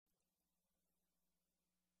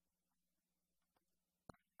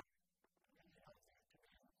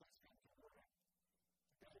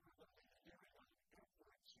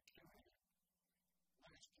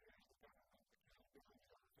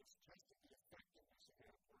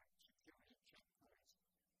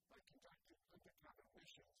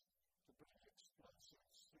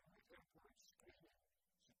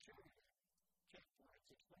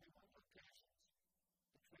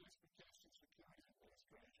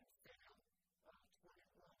administration failed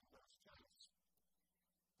 21 of those tests.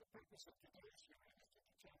 The purpose of today's hearing is to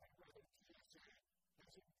determine whether TSA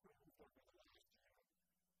has improved over the last year.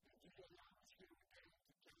 And GAO is here today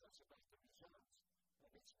to tell us about the results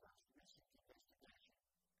of its most recent investigation.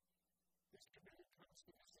 This committee comes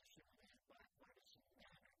to this issue in a bipartisan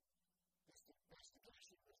manner. This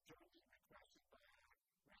investigation was jointly requested by our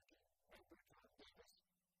ranking member, Tom Davis,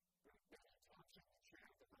 Benny Thompson, the chair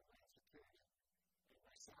of the Homeland Security, and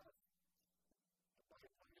myself. A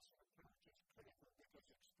bipartisan approach is critical because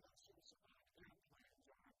explosives on airplanes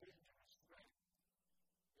are a dangerous threat.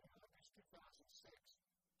 In August 2006,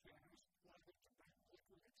 terrorists plotted to bring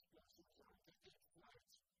liquid explosives onto 8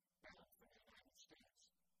 flights bound for the United States.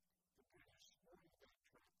 The British warned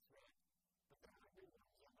that threat, but there are new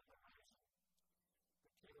ones on the horizon.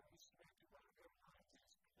 The terrorist threat to our airlines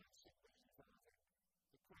is constantly evolving.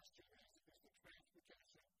 The question is the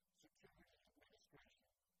Transportation Security Administration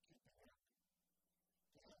keeping up?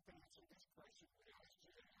 To help answer this question, we asked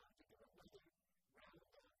GAO to do another round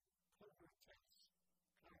of covert tests.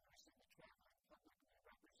 Congress and the traveling public we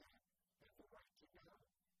represent have the right to know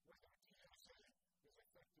whether TSA is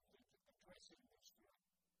effectively addressing this threat.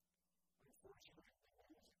 Unfortunately, the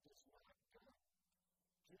news does not go.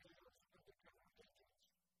 GAO's undercover agents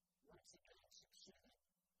once again succeeded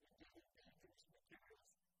in getting dangerous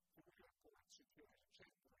materials through airport security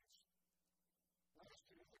checkpoints. Last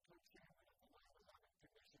year, the co-chairman of the 9/11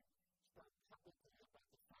 Commission spoke publicly about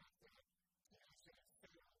the fact that TSA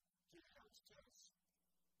failed GAO's tests.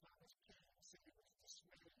 Thomas King said he was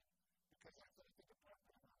dismayed because I thought the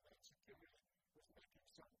Department of Homeland Security was making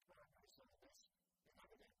some progress on this, and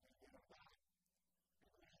evidently they were not.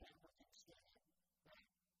 And we hear what he said, that,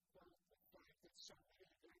 quote, the fact that so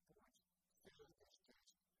many airports failed this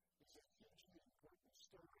test is a hugely important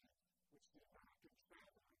story which the American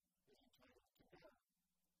traveler is entitled to know.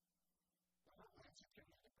 The Homeland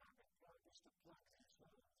Security Department promised to plug these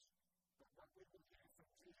holes, but what we will hear from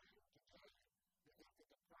GAO today is that the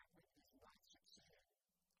department is not succeeding.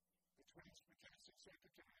 The Transportation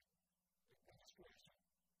Secretary Administration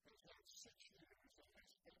has had 6 years and has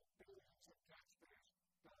spent billions of taxpayers'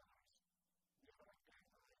 dollars. Yet our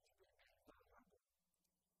airlines remain vulnerable.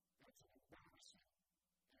 That's an embarrassing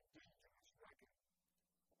and dangerous record.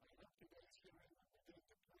 I hope today's hearing will begin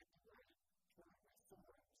to point the way toward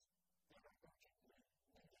reforms that are urgently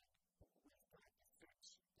needed. We've got to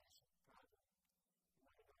fix this problem.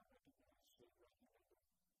 What did I recognize the ranking member?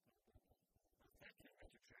 Thank you,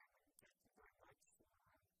 Mr. Chairman. Thank you very much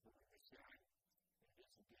for this hearing. It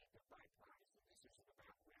is indeed a bipartisan. This isn't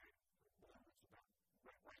about red or blue. It's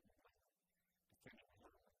about white and blue. Defending the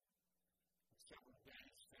homeland. In several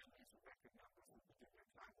days, families of record numbers will begin their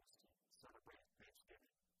travels to celebrate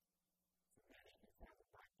Thanksgiving. For many, before the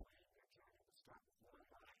black plane, their journey will start with long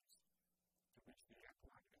lines to reach the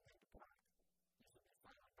airport and then depart. These will be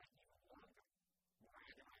followed by even longer, more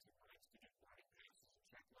agonizing lines to get boarding passes and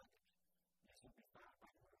check luggage. These will be followed by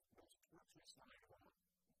the most torturous line of all,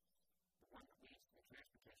 the one that leads to the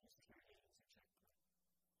Transportation Security Agency checkpoint.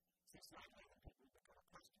 Since 9/11, people have become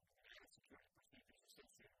accustomed to the added security procedures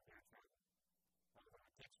associated with air travel. Although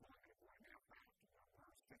it takes longer to board an aircraft and there are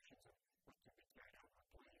more restrictions on what can be carried out on a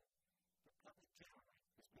plane, the public generally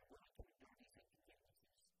has been willing to endure these inconveniences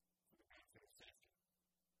for the benefit of safety.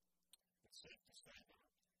 It's safe to say, though,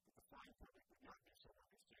 that the flying public would not be so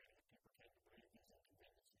understanding if people came to believe these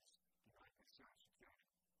inconveniences denied their security.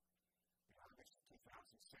 In August of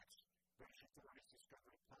 2006, British authorities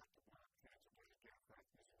discovered a plot to block transatlantic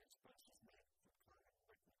aircraft using explosives made from carbon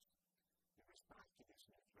liquids. In response to this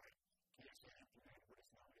new threat, TSA implemented what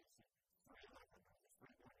is known as the 311 or the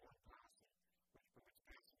 311 policy, which permits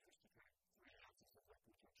passengers to drink 3 ounces of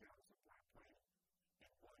liquid or gels aboard a plane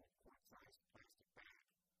in 1 quart-sized plastic bag.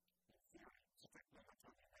 In theory, strict limits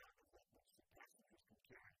on the amount of liquids that passengers can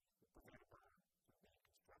carry will prevent a bomb from being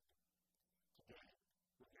constructed. Today,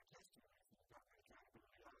 we'll hear testimony from the Government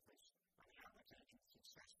Accountability Office on the average agent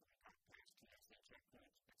successfully got past TSA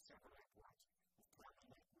checkpoints at several airports with carbon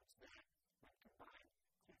liquids that, when combined,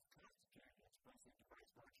 could constitute an explosive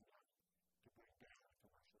device large enough to bring down a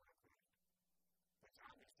commercial aircraft. That's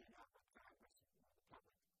obviously not what Congress or the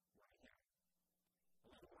public want to hear. A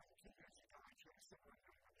little more than 2 years ago, I tried a similar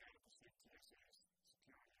hearing on the adequacy of TSA's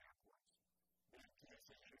security airports. Then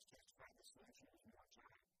TSA leaders testified the solution was more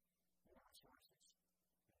time, more resources,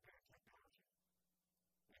 and better technology.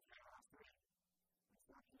 They've had all 3.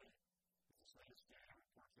 Unfortunately, with this latest data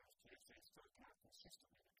report shows TSA still cannot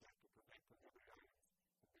consistently detect or prevent prohibited items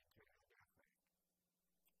from being carried on the aircraft.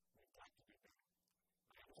 We've got to do better.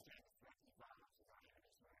 I understand the threat evolves as our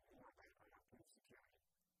enemies learn more about our improved security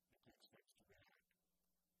and take steps to react.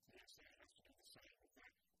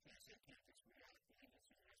 can't just react. The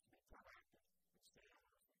agency has to be proactive and stay on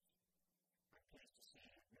offense. I'm pleased to see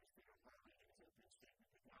Administrator Harley in his opening statement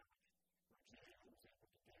acknowledge what GAO was able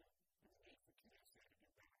to do and the need for TSA to do better.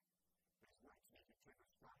 His words need to trigger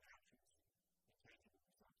strong actions and tangible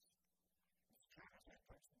results. As China's had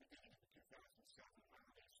approached the beginning of the 2007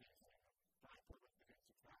 holiday season and the high public events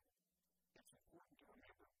of travel, it's important to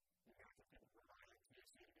remember the American people rely on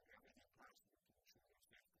TSA to do everything possible to ensure their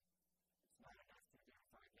safety. It's not enough to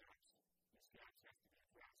identify gaps. These gaps have to be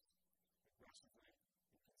addressed aggressively and consistently.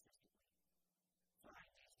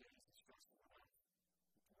 Flying these days is stressful enough.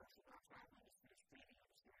 The commercial travel industry is feeding on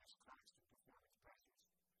its various constant performance pressures,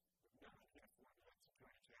 but no one can afford to let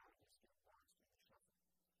security challenges get lost in the shuffle.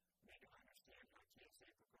 We need to understand how TSA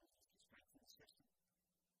proposes to strengthen the system,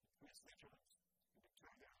 increase vigilance, and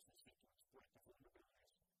deter those who seek to exploit the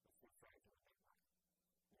vulnerabilities of the fraudulent network.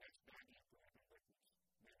 The next bandit prohibit victims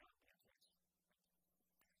may not be in place.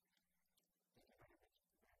 Thank you very much,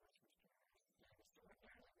 Mr. Yeah, Mr.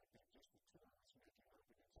 O'Neill, I think just the two of us making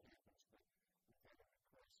opening statements, but we've had a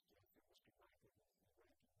request from Mr. Michael, the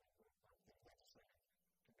ranking member of the Legislative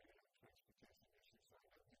Committee on Transportation Issues, so I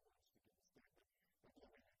know he wants to give a statement. But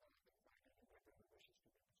let me invite any member who wishes to give a statement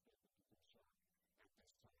to do so at this time.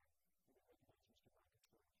 We will recognize Mr. Michael first.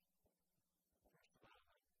 First of all,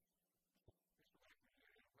 Mr. Michael, you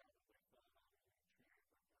probably thought I was in the chair,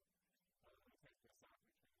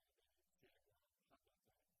 but I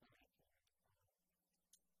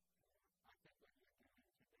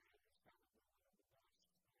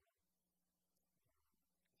want to take this opportunity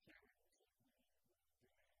to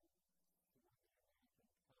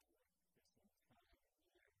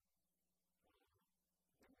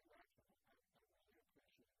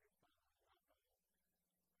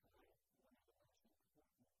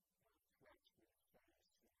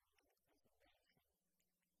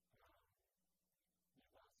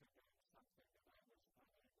thank you.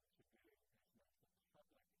 I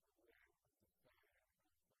think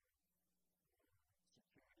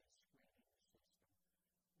what you're doing today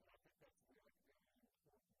is probably one of the best hearings that we will do for the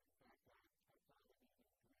American public this entire year. Let me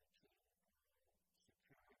write to them. I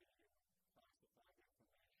really appreciate your following up on one of the most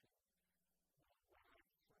important threats we face as a nation. You've also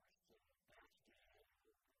done something that I was unable to do, is make the public aware of the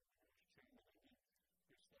failure of the security screening system. And I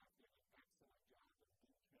think that's really, really important. In fact, I found it even breaching security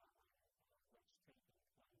and classified information.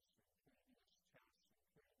 When I first asked you, as chairman, I think your staff did an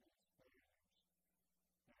excellent job of detailing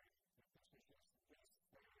what's taken place in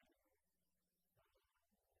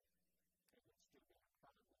previous tests and previous failures. And if this is just this failure, it would still be a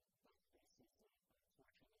problem, but this is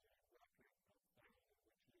unfortunately a record of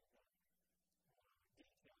failure which you have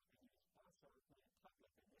detailed, and it's also the public,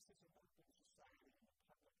 and this is an open society, and the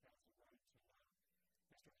public has a right to know.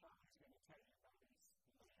 Mr. Hall is going to tell you about his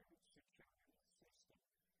layered security system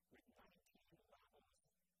with 19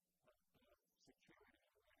 levels of security in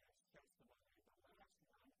his testimony. The last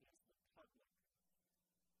one is the public.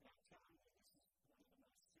 And I'm telling you, this is one of the most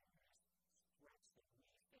serious threats that we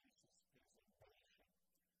face as a nation,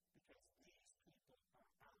 because these people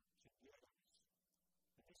are out to get us.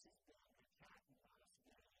 And this has been a cat and mouse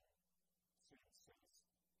game since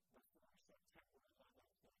before September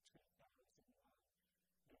 11th of 2001.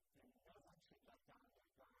 And no one should let down their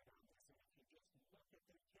guard on this. And if you just look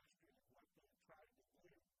at the history of what they tried to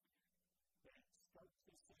do, they scoped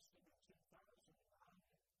the system in 2001.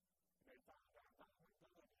 They found our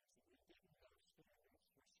vulnerabilities, and we didn't have standards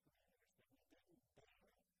for screeners, that we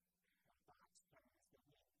didn't ban box cars, that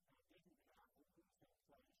we didn't have rules in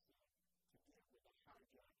place to deal with the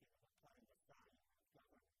hijacking of a plane of value of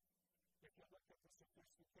government. If you look at the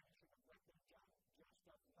sophistication of what they've done just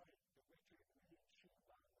of late, the Richard Reed shoe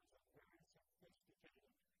bomb was a very sophisticated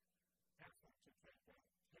effort to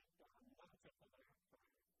take down multiple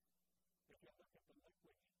aircraft. If you look at the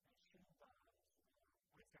liquid shoe bombs,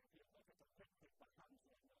 if you look at the liquid bombs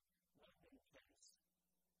in the London case,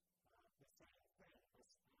 the same thing was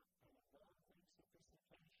an evolving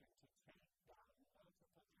sophistication to take down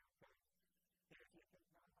multiple aircraft. And if you can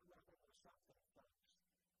remember something, folks,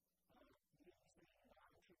 using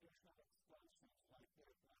non-traditional explosives like Mr.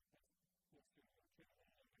 Kennedy and Andrew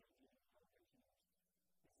always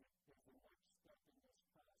used is the next step in this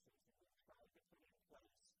process. And we've tried to put in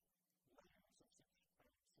place layers of security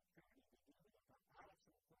to deal with it. But I have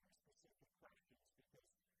some very specific questions, because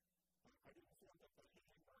I didn't feel that the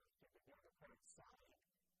handoff to the Democrat side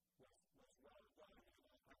was well done. And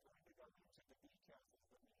I'm going to go into the details of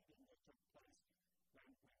the meeting that took place when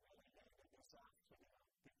we really handed this off to the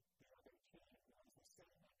other team. It was the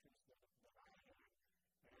same interest that I had,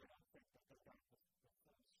 and I don't think that they got the full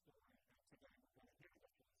story. And today we're going to hear the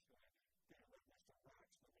full story. Their witness to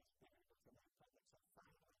watch when he's been able to make public. So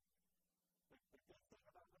finally, the good thing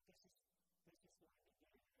about what this is going to do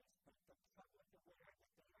is put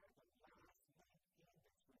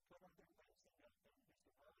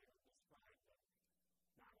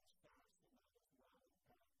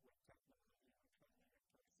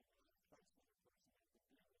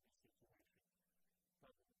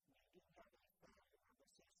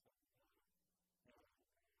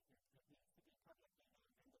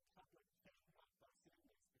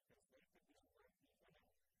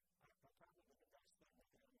probably the best thing that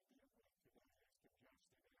they're going to deal with today is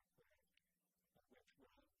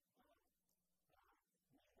congested aircraft, which will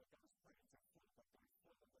mean that those planes are full,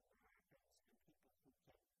 but they're full of Americans and people who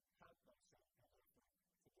can help themselves to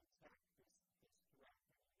detect this threat that we're going to hear more about.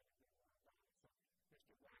 So,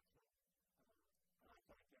 Mr. Waxman, I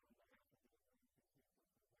thank you on behalf of the American people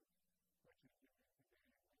for what you're doing today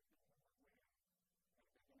and making them aware that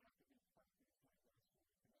they're going to have to be partners like us to make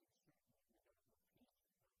certain that we don't repeat the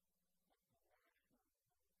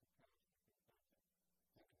national catastrophe.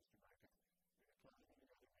 Thank you, Mr. Marcus. Any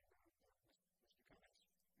other Mr. Cummings?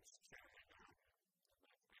 Mr. Chairman,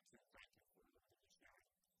 I'd like to thank you for the discussion.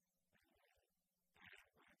 I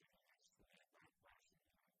am going to ask for my question.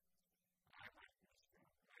 I like Mr.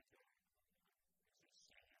 Michael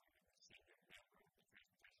as a senior member of the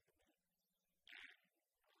Transportation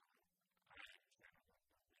Committee. And I am chairman of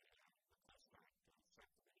the Oversight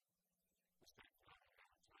Subcommittee. We spent a lot of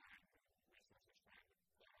time and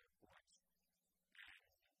resources trying to reports. And it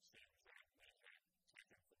seems that we have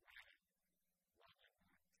taken for granted while we were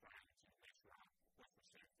trying to make sure what was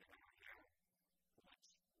safe in our area, which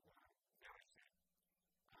were very safe.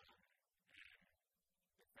 And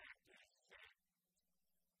the fact is that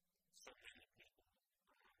so many people,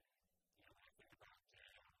 when I think about just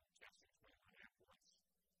in 21 airports,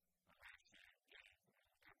 last year getting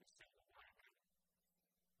every single one of them,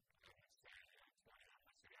 I would say 20, I would say every single one of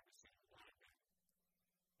them, that's to London.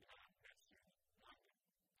 The fact is that my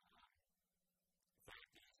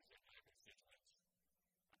constituents are paying more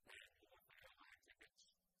for airline tickets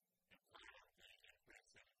and plan on paying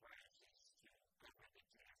increase in prices to cover the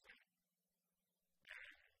TSA.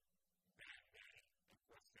 And then they, of course,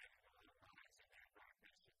 send a lot of rise in their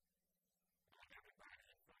vacation. Everybody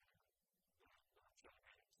from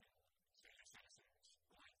children to senior citizens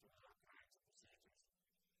going through all kinds of procedures.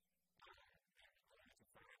 And only to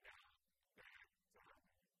find out that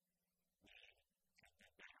we can do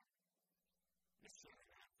better. It's sort of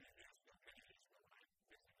like females no ladies were like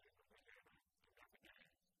visiting the window and nothing else.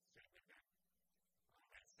 Same with them.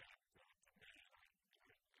 That's that to me,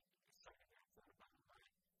 it's something that I thought about a lot.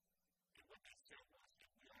 And what they said was, if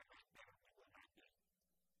we are not better, we will not be.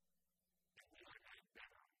 If we are not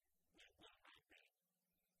better, we will not be.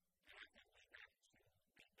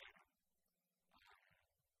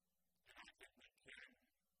 And I think we have to be better. And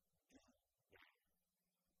I think we can do better.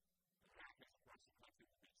 And I think, of course, the country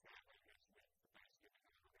will be traveling this week for Thanksgiving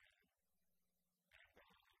holiday. And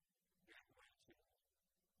they're going to go through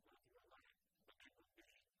a lot, but they will be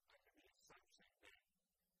under the assumption that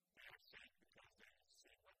they are safe because they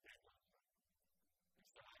see what they want. And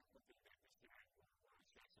so I'm hoping that this hearing will shed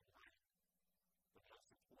some light. The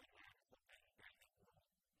most important article that will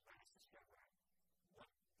let us discover what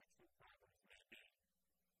the true problems may be.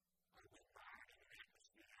 Are we buying an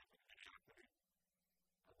atmosphere of mediocrity?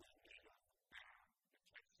 Are we in need of better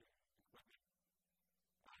detection equipment?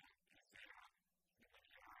 Is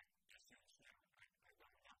there human issues here? I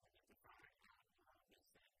don't know how to define all of these things.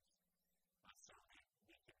 So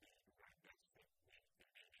we can be the right best fit.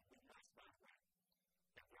 We must find one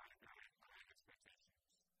that right high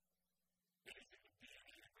expectations. It is in the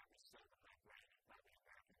DNA of every cell of my brain and probably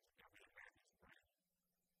Americans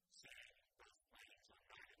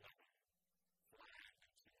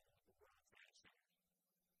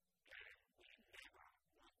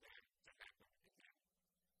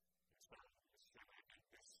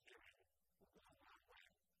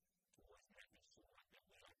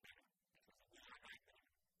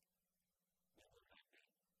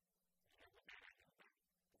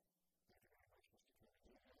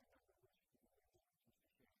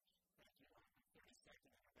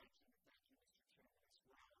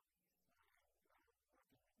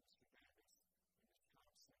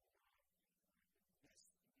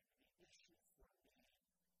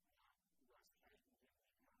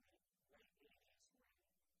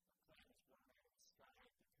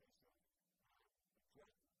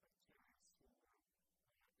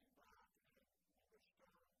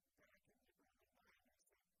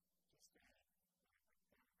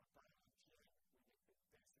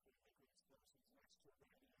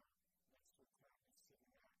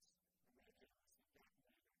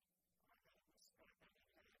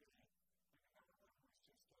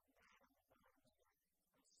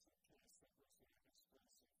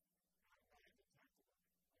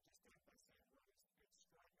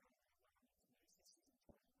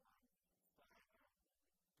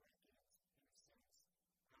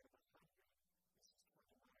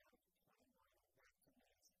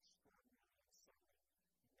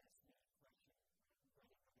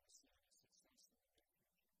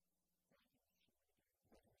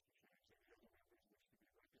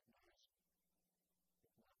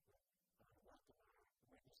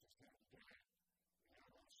today. We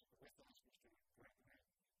have also with us Mr. Gregory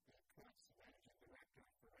Kurtz, the Managing Director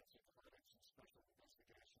of Forensic Audits and Special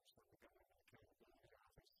Investigations from the Government Accountability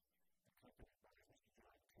Office, accompanied by Mr.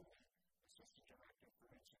 John Cooley, Assistant Director of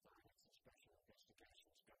Forensic Audits and Special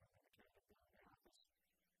Investigations, Government Accountability Office,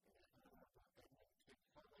 and the Honorable Edmund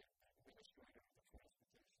Howard, Administrator of the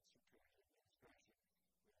Transportation Security Administration.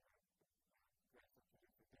 We are grateful to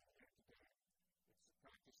you for being here today. It's the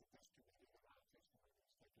practice of this committee that all testimony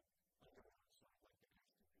is taken under oath, so I'd like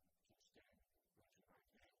to ask you to stand and raise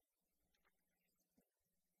your right hand.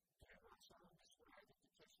 Do you solemnly swear that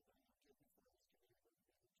the testimony you give before this committee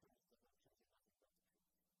will be the truth, the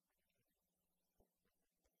whole truth, and nothing but the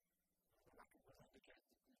truth? The record will indicate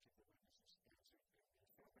that each of the witnesses answered in the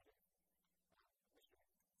affirmative.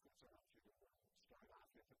 Mr. Kurtz, I want you to start off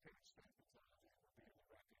your prepared statements on it. It will be in the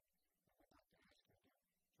record. And we'd like to ask you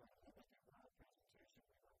to try to limit your oral presentation.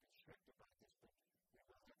 We won't be strict about this, but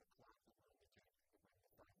we will have a clock that will indicate when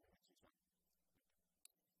the 5 minutes is up.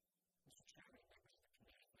 Mr. Chairman, members of the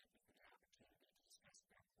committee, thank you for the opportunity to discuss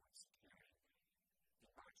airport security. In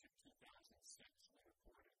March of 2006, we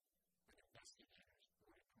reported that investigators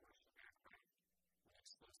boarded commercial aircraft with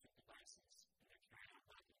explosive devices in their carry-on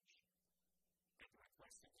luggage. At the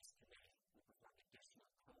request of this committee, we performed additional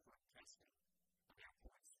covert testing of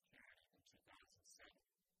airport security in 2007.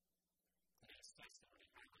 Today's testimony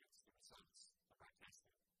highlights the results of our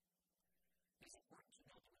testing. It is important to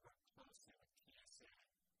know that we work closely with TSA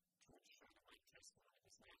to ensure that my testimony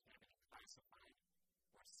does not have any classified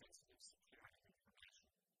or sensitive security information.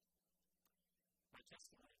 My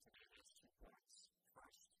testimony today has 2 parts.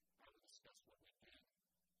 First, I will discuss what we did,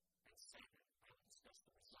 and second, I will discuss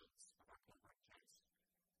the results of our covert test.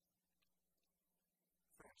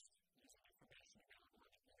 First, using information available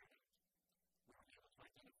on the internet, we were able to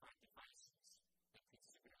identify devices that could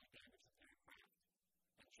severely damage the aircraft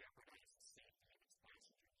and jeopardize the safety of its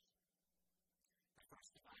passengers. The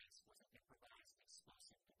first device was an improvised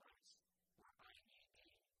explosive device, or IED,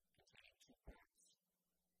 containing 2 parts.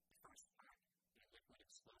 The first part, a liquid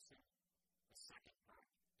explosive. The second part,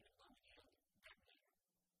 a low-yield detonator.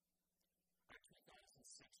 Our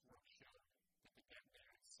 2006 work showed that the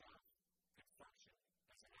detonator itself could function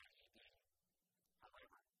as an IED.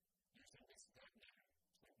 However, using this detonator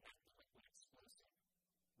to ignite the liquid explosive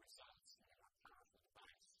results in a more powerful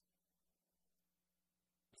device.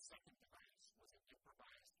 The second device was an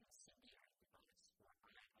improvised incendiary device, or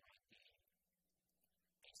IID.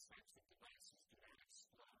 These types of devices do not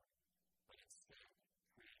explode, but instead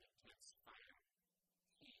create intense fire,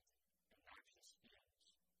 heat, and noxious fumes.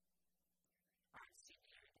 Our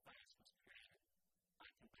incendiary device was created by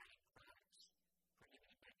combining products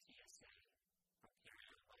prohibited by TSA from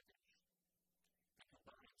carry-on luggage. The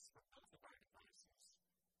components for both of our devices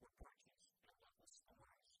were purchased at local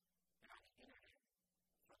stores and on the internet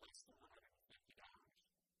for less than $150.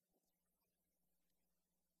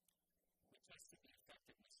 We tested the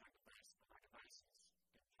effectiveness of our devices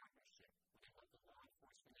in partnership with a local law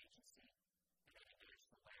enforcement agency and an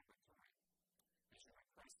international laboratory. As you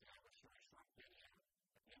requested, I will show a short video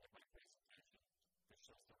at the end of my presentation that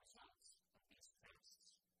shows the results of these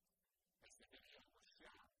tests. As the video will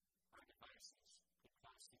show, our devices could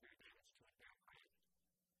cause severe damage to an aircraft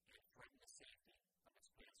and threaten the safety of its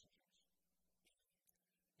passengers.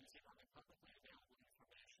 Using only publicly available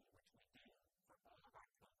information, which we do for all of our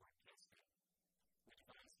covert testing, we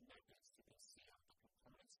devised methods to conceal the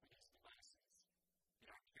components for these devices in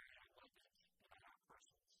our carry-on luggage and on our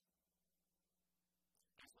persons.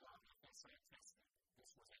 As with all FSA testing,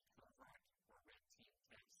 this was a covert or red team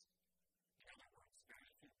test. In other words, very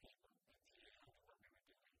few people at TSA knew what we were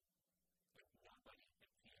doing, but nobody at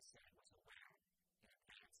TSA was aware in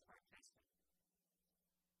advance of our testing.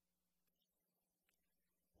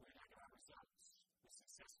 Looking at our results, we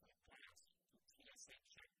successfully passed through TSA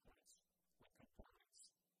checkpoints with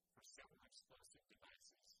components for several explosive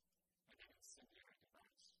devices and an incendiary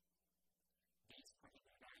device. These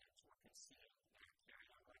prohibited items were concealed in our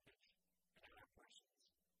carry-on luggage and in our persons.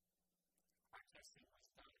 Our testing was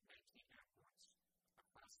done at 19 airports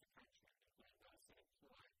across the country, including those that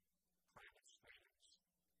employ private screeners.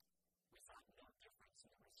 We found no difference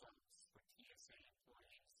in the results for TSA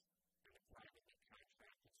employees and the privately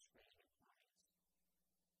contracted screening employees.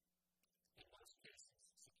 In most cases,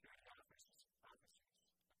 security officers appeared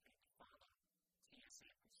to follow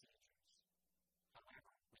TSA procedures.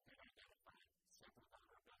 However, we did identify several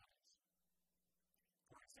vulnerabilities.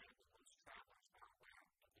 For example, most travelers are aware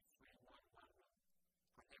of the 311 rule,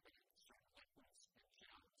 prohibiting certain liquids and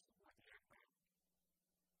gels aboard the aircraft.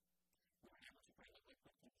 We were able to bring a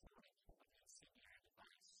liquid component for the incendiary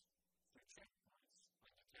device through checkpoints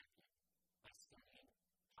undetected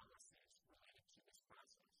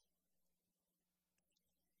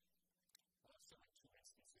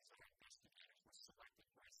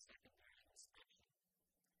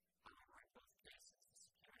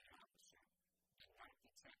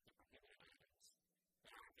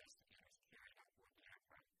investigators carried out aboard the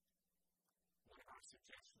aircraft. One of our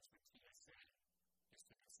suggestions for TSA is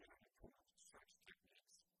to consider improved search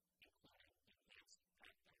techniques, including enhanced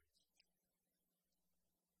pat-downs.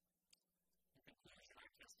 In conclusion,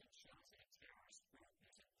 our testing shows that a terrorist group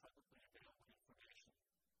using publicly available information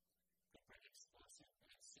could bring explosive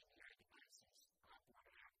and incendiary devices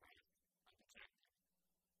onboard an aircraft undetected.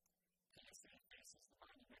 TSA faces the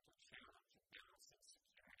monumental challenge of balancing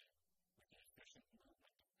security with the efficient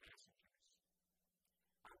movement of passengers.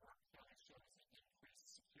 Our work clearly shows the increased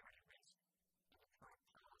security risk of the current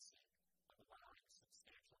policy of allowing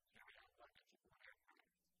substantial carry-on luggage aboard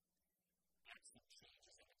aircraft. Absent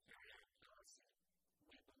changes in the carry-on policy,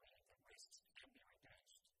 we believe that risks can be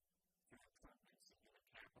reduced through improvements in human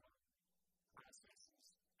capital,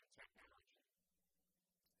 processes, and technology.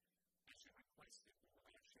 As you requested, we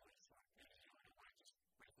will show a short video, and I want to just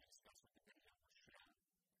briefly discuss what the video will show.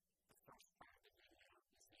 The first part of the video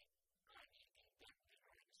is the IED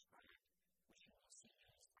detonator I described, which you will see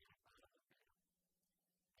used on the bottom of the video.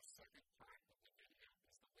 The second part of the video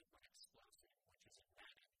is the liquid explosive, which is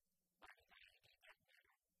ignited by the IED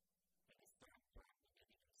detonator. And the third part will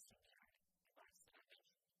be the incendiary device that I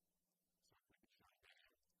mentioned. So if we can show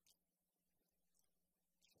the video.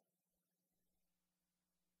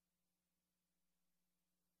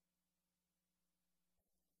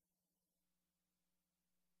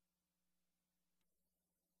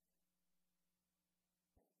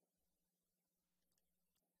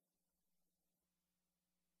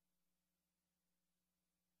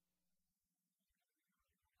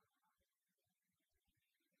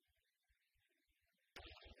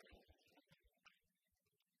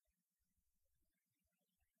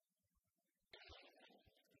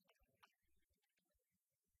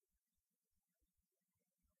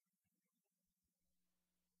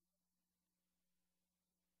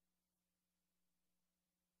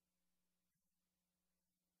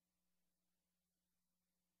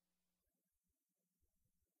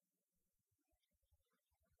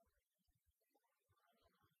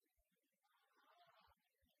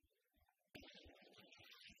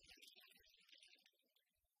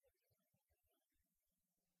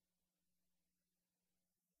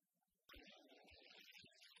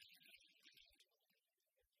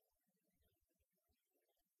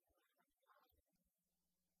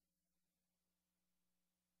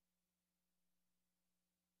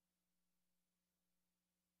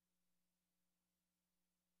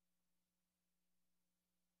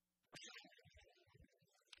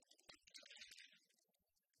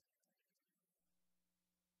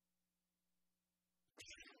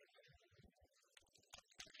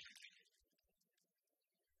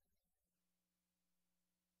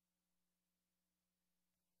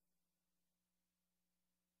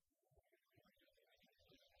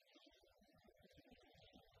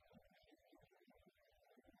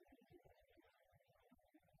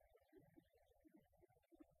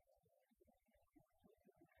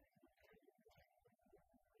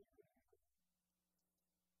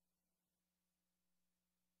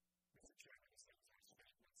 Mr. Chairman, this is our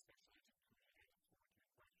statement, especially to create and forward your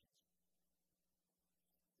questions.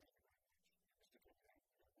 Thank you very much.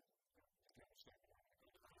 Mr. Chairman,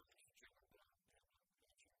 Mr. Chairman, Mr. Chairman, answer your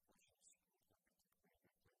questions.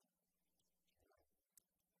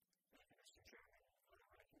 Thank you, Mr. Chairman, for the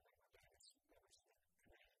ranking member Davis, Oversight Committee.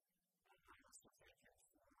 I also thank you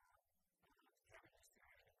for having us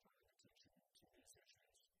tonight and calling attention to these issues.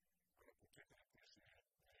 I particularly appreciate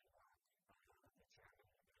the work of the Chairman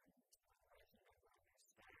and ranking member of the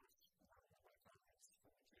staff, along with my colleagues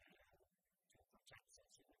from the TSA, to protect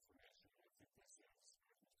sensitive information. I think this is,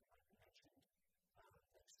 as Mr. Michael mentioned, an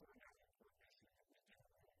extraordinarily important issue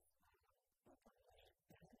that we deal with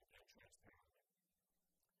openly and transparently.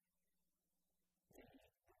 The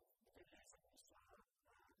videos that we saw play on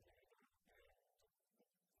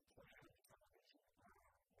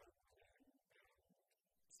the television locally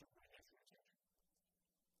and certainly has your attention.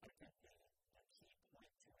 I think the key point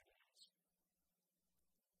to it is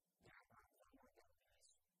there are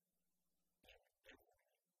vulnerabilities in every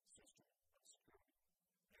system of security,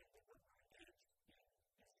 and the one we're engaged in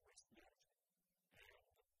is risk management.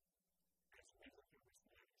 And as we look at risk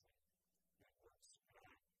management, it works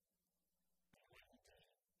that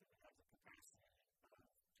we have the capacity of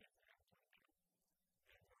taking out time out.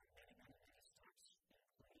 And there are many, many, many steps,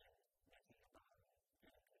 including making a model,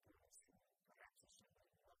 getting components from perhaps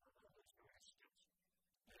assembling or others very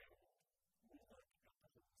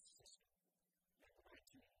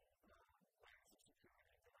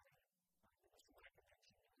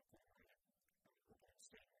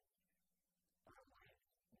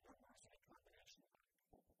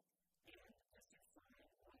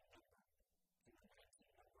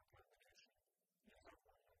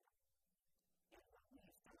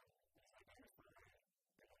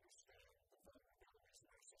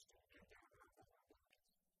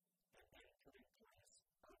put in place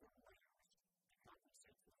other ways to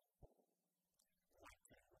compensate for them. I'd like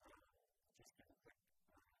to just give a quick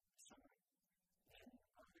summary. In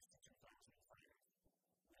August of 2005,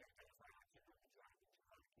 we identified our kid on the job in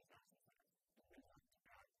July 2005. And we looked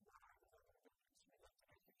at what our vulnerabilities. We looked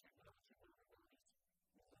at the technology vulnerabilities.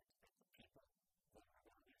 We looked at the people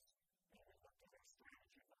vulnerabilities. And we looked at our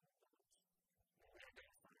strategy vulnerabilities. And we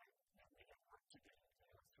identified that we had work to do in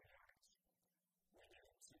those three areas. We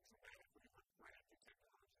needed to dramatically upgrade the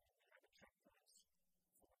technology. We had the checkpoints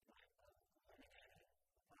for the point of eliminating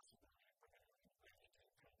the possibility of eliminating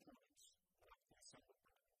components of the assembly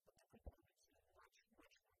line, but the components in much,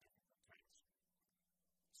 much more difficult tasks.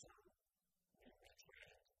 So we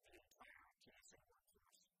retrained the entire TSA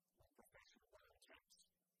workforce with professional volunteers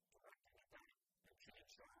directing at that and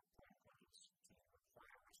changed our protocols to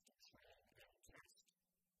require us to train and test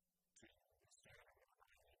to the standard of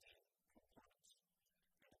IED components.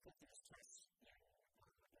 And to put these tests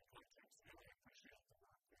in context, and I appreciate the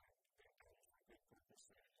work that they're doing for a good purpose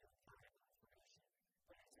and you're applying the information,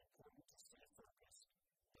 but it's important to stay focused,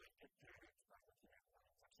 not get carried by looking at one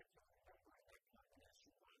particular number and that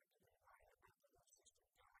combination line and relying about the whole system.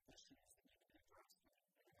 There are issues that need to be addressed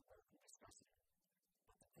and the work we're discussing.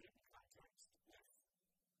 But to put it in context, if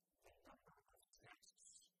the number of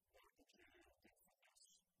tests that the GAO did for us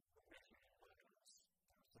were measuring letters,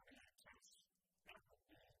 38 tests, that would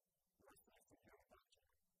be roughly for your budget.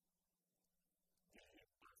 The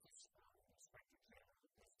Office of Inspector General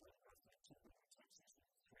has done roughly 200 tests this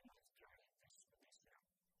year, 3 months carrying this for this year.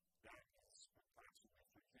 That is approximately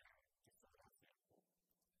from here to Philadelphia.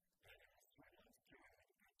 And in the 3 months carrying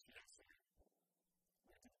at TSA,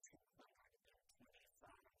 we did 225,000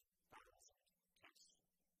 tests.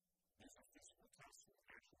 These are physical tests with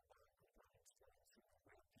actual body components going through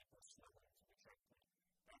where people slow into the checkpoint.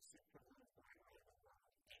 That's the equivalent of going around the world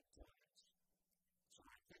 8 times. So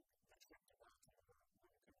I think the trip to Baltimore one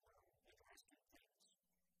can address 2 things.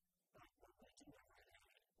 But what we do every day,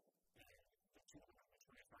 and the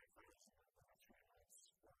 225,000 over 3 months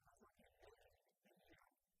or over a million a year,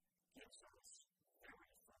 gives us very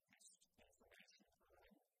focused information on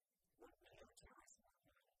what we know terrorists are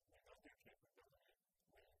doing. We know their capability.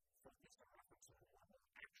 We focus our efforts on what will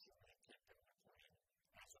actually keep them deployed,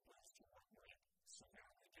 as opposed to what might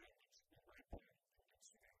severely damage, in my opinion,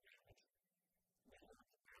 severe damage. We look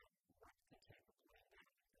at what can take a plane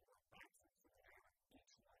down and what backs it from there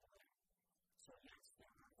each one way. So yes,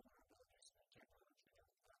 there are vulnerabilities in technology that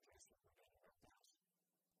are addressed with remaining updates.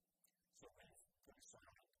 So we've put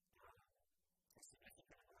aside a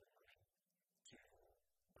significant amount of money to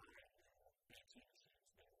buy new AT machines,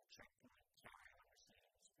 new checkpoint carrier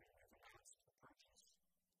machines. We have announced the purchase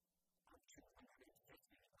of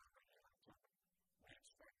 250 already in October. We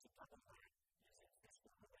expect to double that using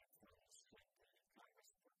fiscal relief funds from the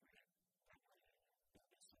Congress appropriate every in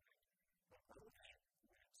this year. But overall,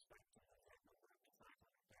 we expect to move that number up to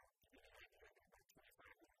 500,000. To get an idea, there are about 25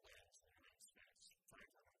 million lanes in the United States, 500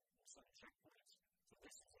 some checkpoints. So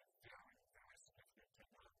this is a very, very significant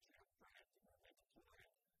technology upgrade that will be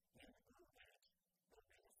deployed in the government. It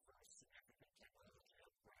will be the first significant technology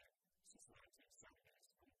upgrade since the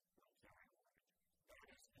 1970s on carrier line. That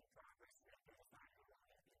is in progress. We identify the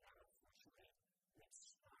line, and now, unfortunately,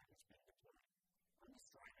 it's being deployed. On the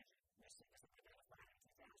strategy, we see this identified in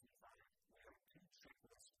 2005. We have 2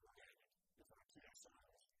 checklists related. If our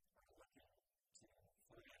TSOs are looking to find a certain number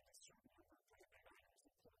of prohibited items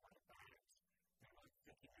and pull out of bags, they're like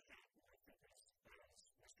thinking ahead. And I think as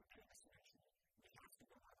Mr. Davis mentioned, we have to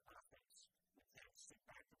go on offense. We can't sit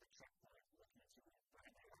back at the checkpoint looking to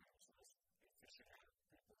find the items list and fishing out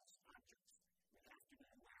people's objects. We have to be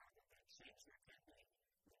aware that they change their technique.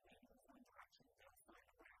 When we move one direction, they'll find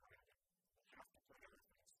a way around it. We have to put our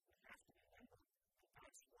offense. We have to be nimble. And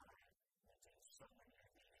that's why we do so many of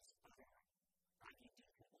these other IED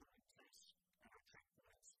component tests at our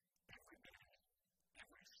checkpoints every day,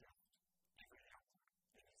 every shift, every hour.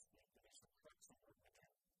 It is the crux of what we do.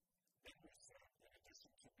 Then we said, in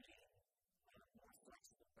addition to being more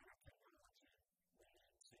flexible, better technology, we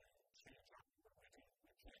need to change up what we do. We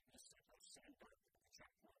can't just simply send up to the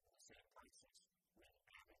checkpoint with the same process. We've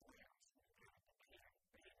added layers. We've added the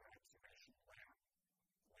behavior observation layer.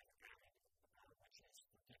 We've added, which is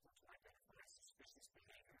for people to identify suspicious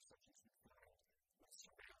behavior, such as we found with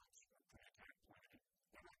surveillance or pre-attack planning.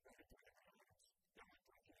 They're not going to do it in the house. They're not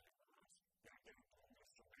breaking into the house. They're going to do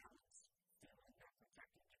their surveillance, feeling they're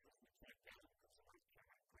protected because we can't get them because of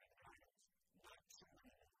our great items. Not true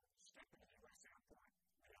anymore. Step into the U.S. airport.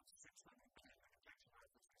 We have 600 million detection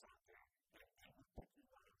officers out there, and they will pick you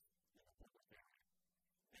up in the public area.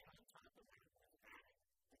 And on top of that, we've added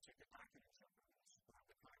the ticket document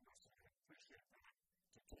like that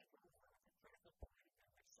to take over the critical point at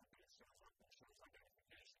which somebody shows up and shows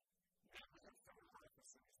identification. Now we have federal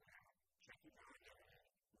officers now checking out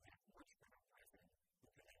who have much better briefing, who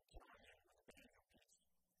can then carry in with the behavior piece.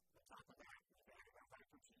 On top of that, we've added our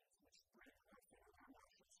hyper teams, which bring our federal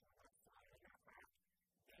marshals who are not flying aircraft.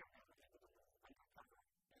 They are now able to move undercover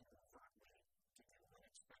in a overt way to do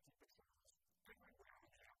unexpected patrols everywhere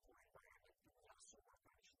in the airport environment. We will also work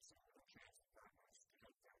on some of the transit partners to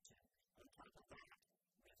help them too. On top of that,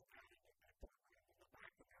 we've added a program in the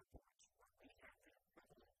back of airports where we have the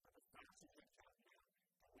equivalent of 1,000 headcount now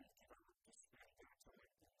that we've developed to spend our time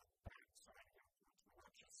in the back side of airports. We're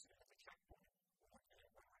not just sitting at the checkpoint. We're looking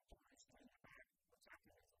at where our tourists are in the back, what's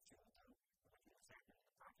happening with the fuel dump, we're looking at what's happening in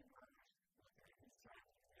the parking lots, we're looking at who's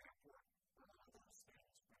driving in the airport. All of those things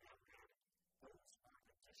we have added. Those are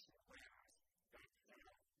additional layers that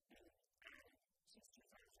have been added since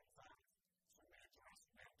 2005. So we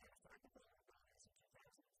identified the vulnerabilities in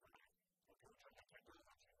 2005. We're going to look at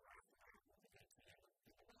technology right now, moving into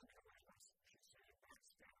the millimeter wave, I should say,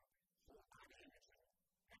 advanced whole body imaging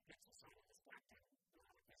that gets us out of this blackdown. The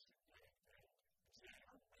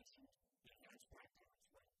GAO mentioned the enhanced blackdowns.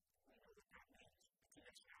 Well, we know what that means. The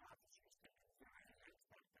TSA officers can do very enhanced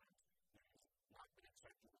blackdowns. It has not been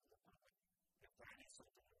acceptable to the public. If that is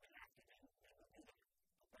something that we have to do, then we'll do it.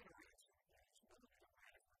 A better answer is millimeter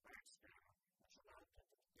wave or backscan, which allow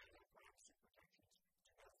people to get their privacy protections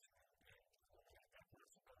to go through and eliminate that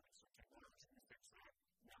possibility. So technology will fix that.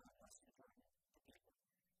 Now the most important to people.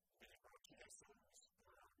 Getting our TSOs,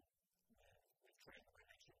 we've trained, I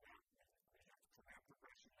mentioned that. We have command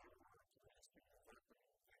progression now where our employees can convert them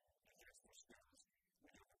and enhance their skills.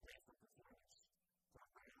 We have a pay for performance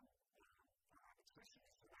program. Our attrition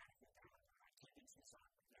is dramatically down. Our attendances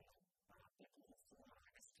aren't down. People who form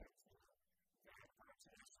STEM for that our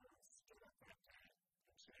TSOs stood up that day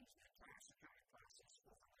and changed the entire security process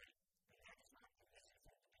overnight. And that is not an easy thing to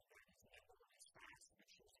do. That is able as fast and it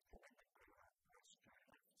shows a commitment by our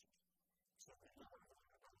security officers. So we know our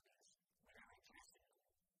vulnerabilities. We are addressing them.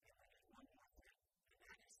 And we need one more thing, and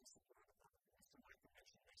that is the support of our Mr. Michael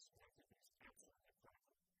mentioned this, and I think it's absolutely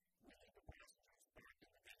critical. We need the passengers back in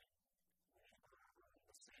the game. We are on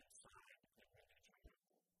the same side that we need to do.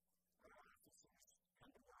 Our officers come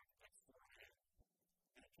to work at 4 a.m.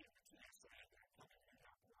 They came to TSA, they're coming in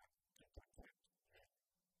at work to protect you.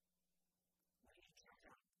 We need to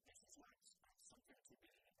know this is not something to be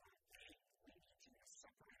we need to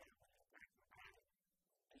separate out when you're back in the battle.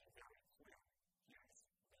 Be very clear. Here's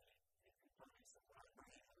the components of what I'm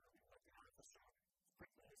doing. We look at officer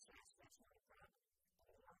quickly as fast as we can.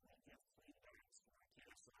 Or we get 3 days for our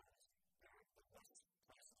TSOs. They're the best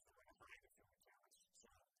places for them to hide if you're terrorists. So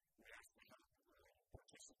we ask for help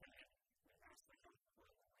participating. We ask for help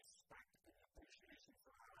respect and appreciation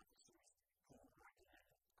for our officers who are working in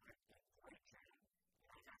great training.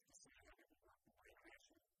 I have to say that we work with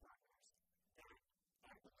international partners that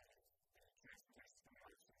I believe the transportation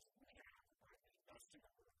officers we have are the best in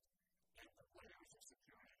the world. And the layers of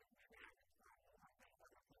security that we have in other countries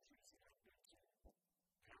that have been to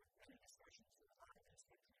have many discussions with a lot of these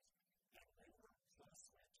countries. And we work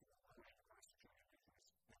closely to align our security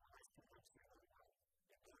because the last 2 months we really well.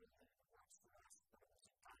 It really works for us, but it was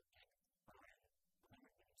impacted by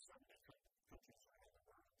so many countries around the world.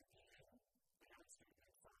 The United States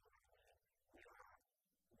is far away. We are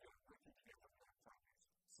working together with our partners.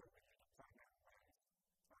 So we need to partner with our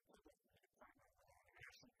global, we need to partner with our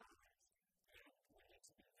national partners. And we need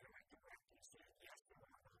to be very direct and say, yes, there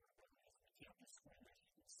are vulnerabilities. We can't be squeamish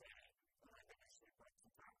and say, oh, I'm going to sleep like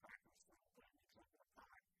some time backwards from when we drink a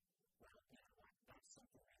pot. Well, you know what? That's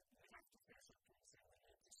something we have to face up to and say we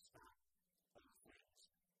need to stop other things.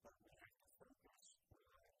 But we have to focus on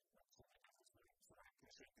what's really necessary. So I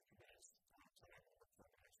appreciate the committee's time today. I look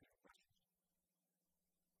forward to answering your questions.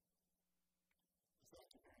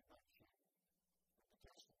 Thank you very much for the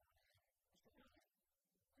testimony, Mr. Miller.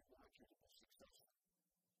 We want you to be successful.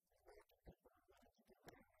 We want the people who want to do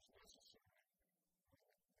whatever is necessary.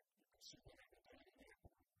 You can see that every day in the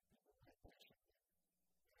airport. People make patiently.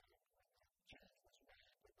 And when the change was made,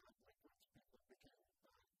 the non-liquids people became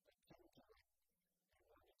accountable. They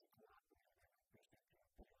wanted to cooperate. And I appreciate your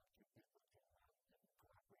appeal to people to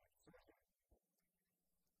cooperate further.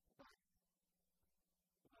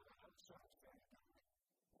 But outside very good.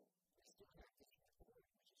 We still have this report,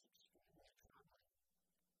 which is extremely troubling.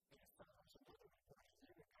 And it follows another report a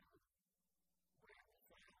year ago where we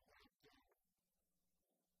found that in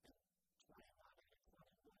 21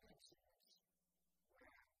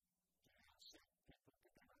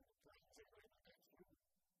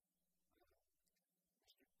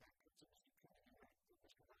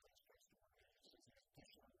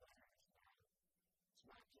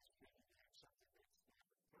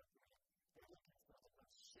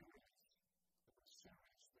 serious, the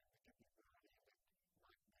capability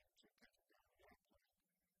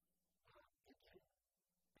that might lead to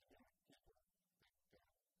taking down the airplane. Again,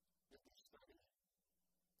 people that they study,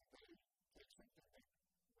 they think that they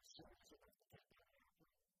were serious enough to take down the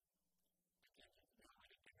airplane. Again, I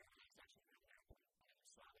didn't get any attention to the airplane. I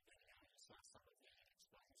saw the video, I saw some of the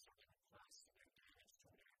explains something in class to their damage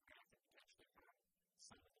to an aircraft that potentially hurt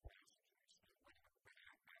some of the passengers. And when it went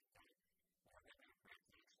out that day, or when the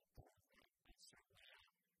aircraft actually pulled that, and certainly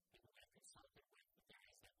people have consulted with the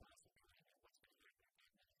guys that possibility of what's going to happen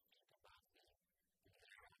if they really think about the air.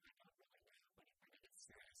 I don't really know, but it really gets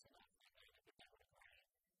serious enough that they would agree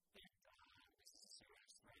that this is a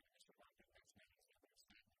serious threat, and Mr. London makes many other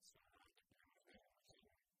statements. So I think they're all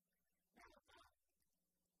there. Now,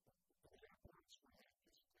 the airports were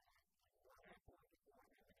just one airport or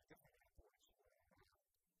many different airports were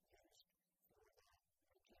used for the care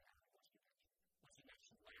investigation. As you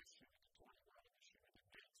mentioned last year, the 21 and this year, the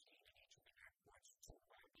 19 in each of the airports, two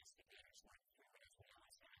investigators like you, as we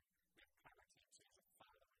always have. We have cover teams of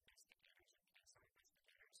follow investigators and cancer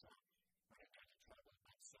investigators. So we're not in trouble,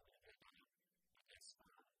 but so we have I guess,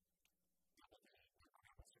 double the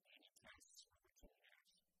requirements of any tests over 2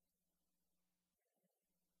 years.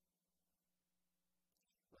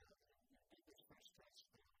 Well, the biggest first test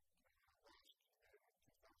last year,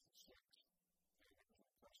 2006, and it was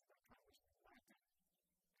a question by Congressman Martin,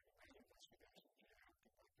 and the main investigation here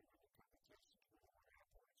conducted undercover tests at 21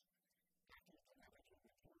 airports. After the television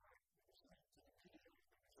report, it was linked to the video,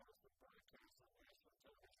 and the results were broadcast on national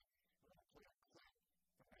television. I'm going to play a clip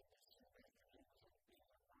from NBC Radio News on March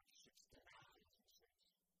 16, 2006. Imagine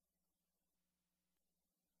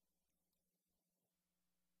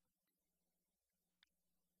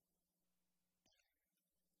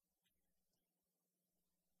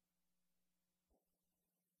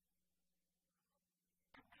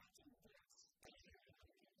this.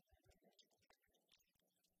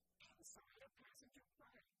 Inside a passenger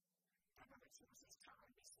plane, government sources tell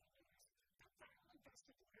NBC News that federal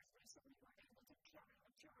investigators recently were able to carry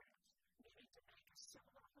materials needed to make a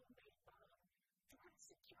similar homemade bomb through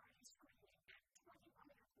security screening at 21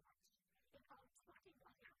 airports. In all 21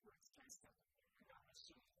 airports tested, no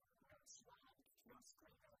machine, no swab, no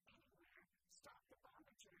screener anywhere stopped the bomb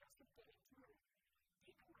materials from getting through.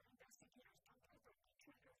 Even when investigators deliberately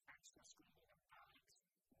triggered extra screening of bags,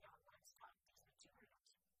 no one stopped these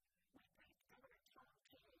materials. We briefed Governor Tom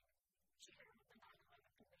King, chair of the 9/11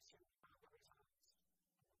 Commission, on the results.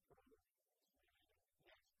 Yes,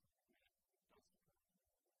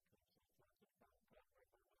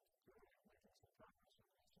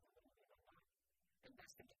 that's the point.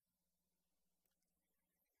 Investigate.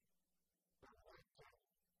 Well, what report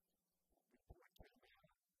came out, Mr. Miller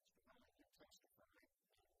testified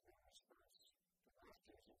in response to last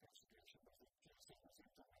year's investigation was that TSA was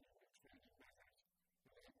implementing new training methods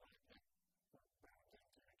that had not yet brought into the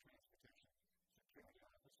transportation security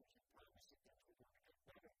officers and promised that things were going to get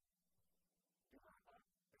better. There are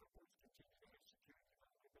airports continue to have security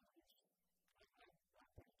vulnerabilities. I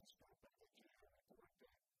put the scope of the GAO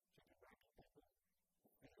report to the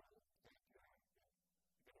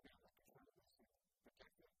American people who feel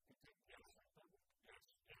that you're going to be able to control this and protect the public.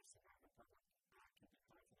 Yes, the American public can be confident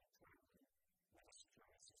traveling with a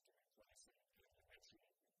security system in place. And you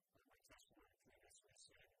mentioned my testimony previously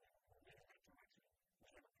said we're moving that direction.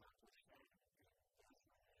 We have accomplished that the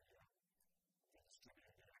distributed extra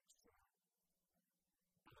making things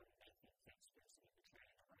basically the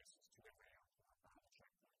training devices to every airport on the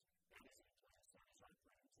checkpoint. That is in place. That is our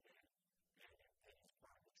plan today. And it is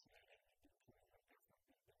part of the training and doing it differently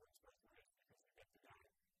than what's most right because we get the guy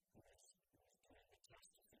who is doing the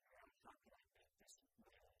test to figure out how can I make this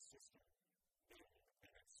rail system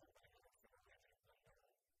and it's somebody else that are ready to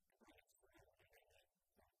bring it through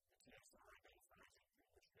and the TSA identifies it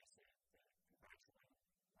in which case they congratulate when they do,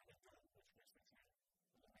 in which case they say,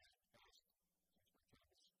 well, the man asked,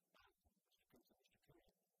 since my time is up, Mr.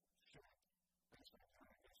 Cooper, sure, based on our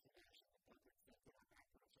investigation, the public think that our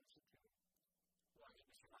backgrounds are secure. Well, I think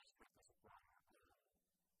Mr. Vice President has brought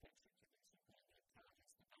picture to this and the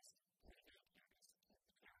intelligence the best way to get here is to keep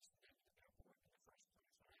the cast in the airport in the first place.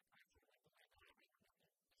 I truly believe that every company is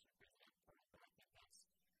a big airport, but I think that's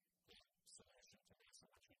the solution to this. So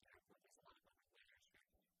much with the airport, there's a lot of other layers here.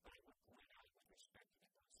 But I would point out with respect to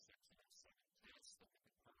those 6 and 7 tests, look at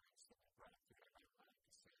the components that we brought through. I'm not going to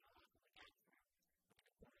say how long we got through, but the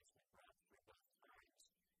components we brought through both times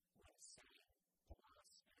were the same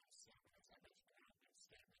plus, as I mentioned in our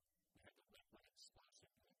statement, we had the liquid explosive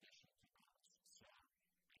in addition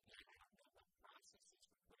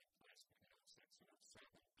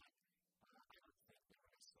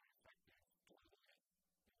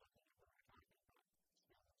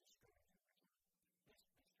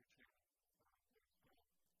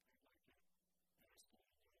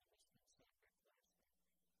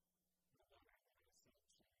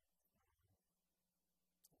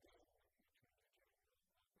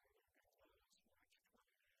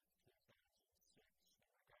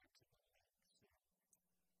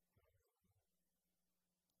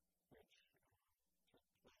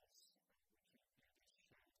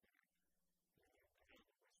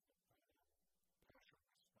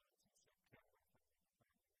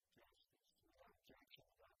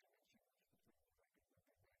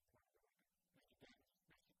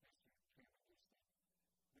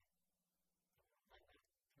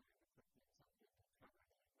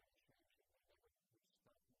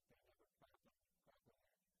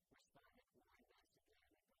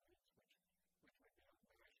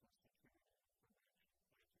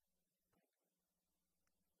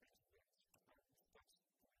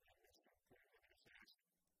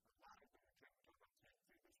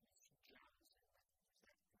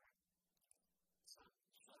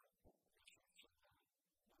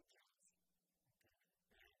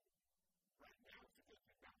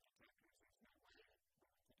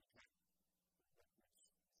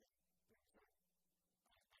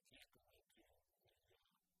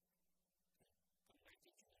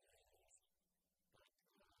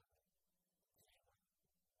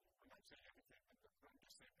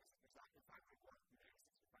I would work this,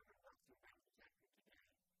 if I would work through that detector today,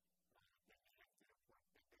 then you have to report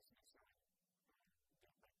that business on different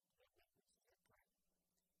businesses at play.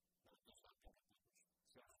 But just like the business.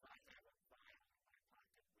 So if I have a file in my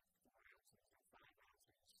pocket with 4 ounces or 5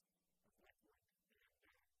 ounces of liquid, and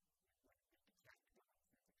when we detect going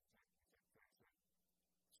through the detectors, it throws up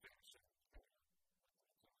station, but in some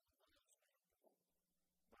cases, some of the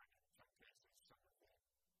things that can be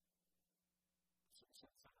used to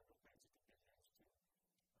assemble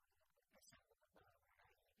a bomb or an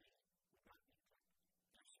IED would not be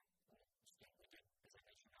still within, as I mentioned, not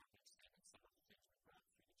being standard. Some of the things we brought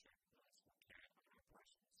through the checkpoints were carried by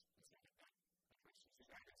operations. Is that operations? Is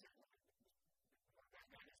that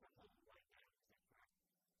exactly that is the whole right now? Is that correct?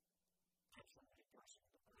 Actually, the person,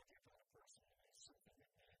 the project on a person is something that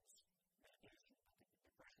means mitigation,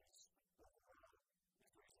 depressions, or if there's a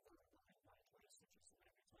vulnerability in one place, such as the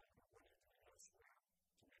laboratory, or what you're doing elsewhere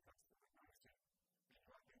to make up for it. And you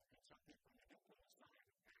are moving some people that don't put aside and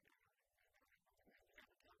you have intelligence and you have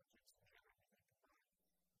everything combined.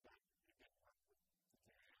 But it didn't work with the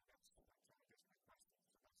TSA. That's the one time I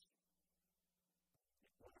guess my question is the best.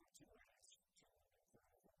 What are 2 ways to improve what we do?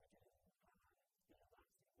 One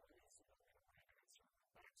is the way to answer box data, which is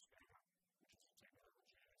a technology that has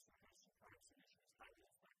some privacy issues, highly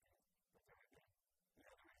effective, but very good. The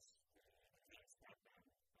other is the advanced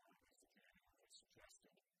countdown, as the GAO has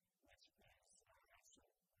suggested, which is also very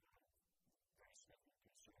significant concerns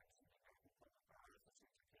in the public health as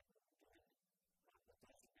things are capable of doing. But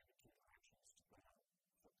those would be the 2 directions to go for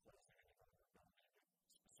closing any vulnerability.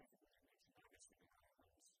 But specifically, you mentioned obviously the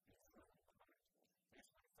islands is really behind. I just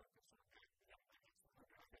want to focus on that.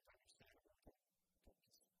 I think it's understandable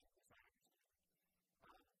to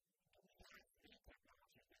design. Do we have any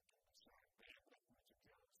technology that can decide bandwidth which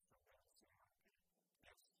adjusts from those?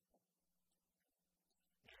 Yes.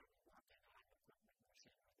 They're working on equipment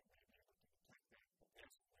machinery that may be able to detect that.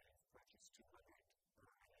 Yes, we've purchased 200 and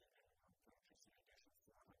we've purchased an additional 400 and if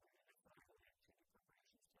we're going to the preparations to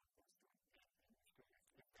have those doing that.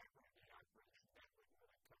 If that were to be operation, that would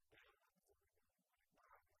really cut down on the vulnerability when it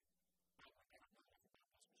arrived. I don't know enough about those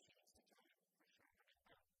machines to tell you for sure. I mean, if I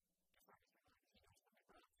was going to knows when they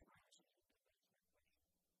brought 2 hours and you did that equation.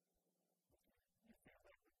 You feel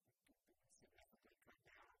like we can significantly cut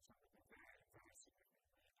down on some of the very, very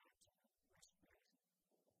significant respiration.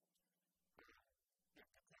 If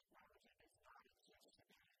the technology does not exist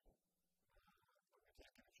today, when we can't get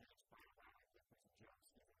a chance by allowing liquids and gels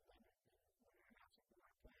even limit when you're announcing the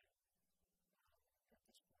right plan at this point as we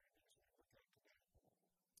look at today.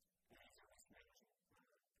 There is a risk management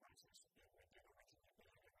process that we did originally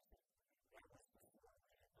build everything. That was before we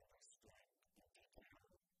understood in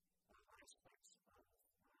detail aspects of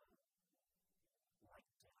what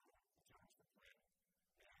the master plan.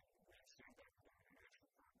 And we shared that with our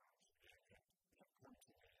international partners and have come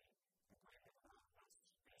to the great of us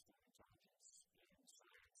based on intelligence and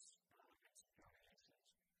science and security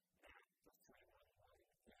issues that the 311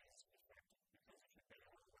 is effective because if you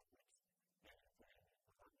better on liquids, then you're putting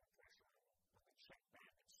abundant pressure on the check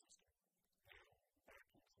balance system. And that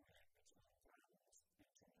can create its own problems in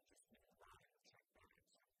terms of just being a lot of check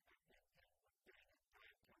balance and getting a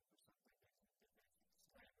bad count for something that makes it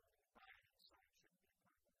slammer and buying inside shouldn't be a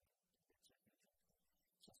problem.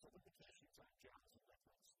 So for limitations on gels and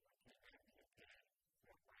liquids, like you have the UK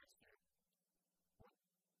for last year, what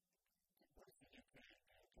does the UK do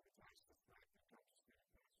to address the threat that comes to the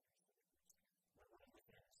passengers to liquids? Well, one of the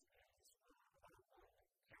things is carry on that one plus one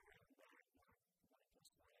as we do in the United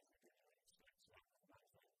States. So one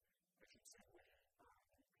thing I should say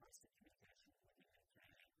we constant communication with the UK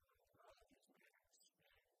all of these matters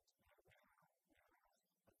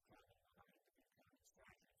and we are planning behind the UK strategy. In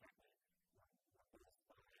fact, we're both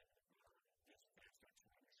buying these advanced X-ray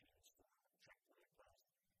machines for checkpoint both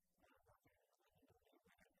working with the UK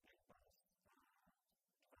and both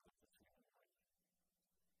developed the 311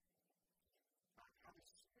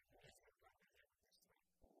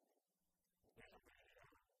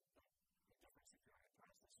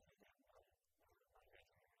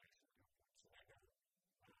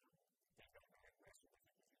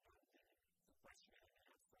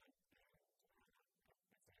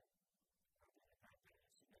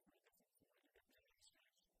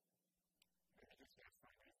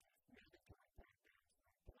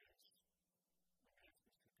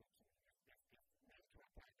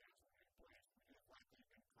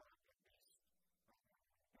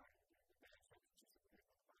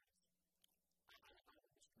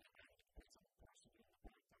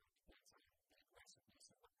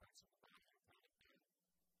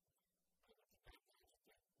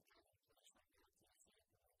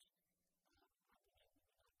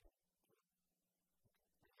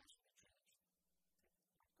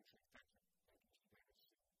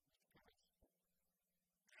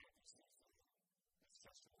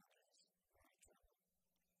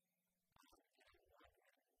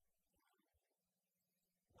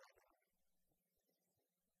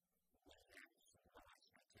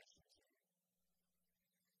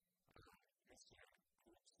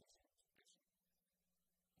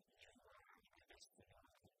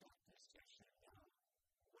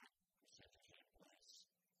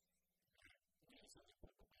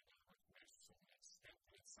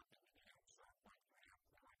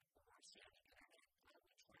 TSA to get on it,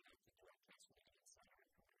 we try not to do it just with insider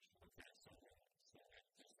information. Okay, so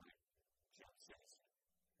just like John says,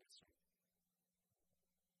 it's a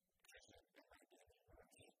there might be any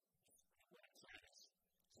emergency websites, so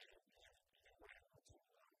you might want to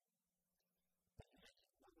but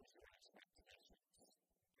what was your expectations?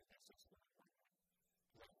 This is what I'm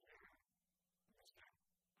wondering. Like, let's go.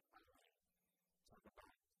 Talk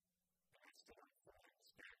about the next door for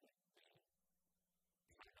understanding the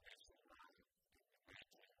combination of the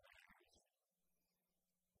 1990s.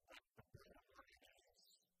 But the bottom line is,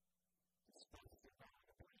 it's supposed to go on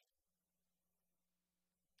the plane.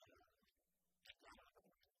 It got on the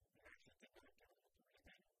plane. It actually did not go on the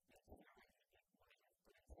plane. That's why I get one of the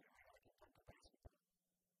things that I like to talk about basketball.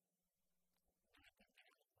 And I think that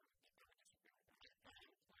it's very disappointing. But it's not a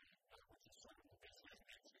plane, which is sort of the business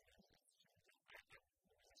actually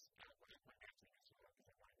is. What I point out to you is because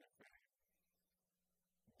I find that very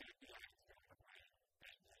maybe I can go on the plane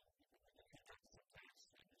and then you can get some tests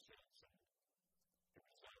and you show some the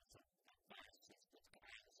results of the tests, it's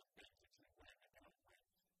kinds of things that you want to know when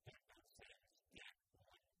get those things get on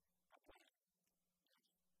a plane.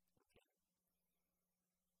 Okay.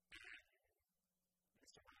 And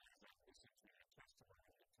Mr. Myers, I listened to a testimony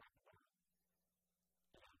that talked about employers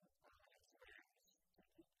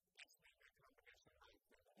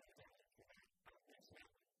basically a combination of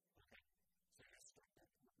okay. So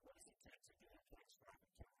what does it take to do a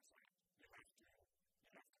catastrophic terrorist act?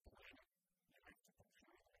 You have to plan it. You have to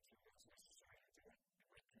procure the materials necessary to do it. You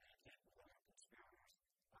have to communicate with other conspirators.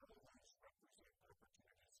 All of those represent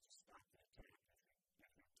opportunities to stop the attack if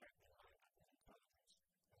you're technically intelligence and law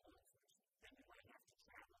enforcement. Then you might have to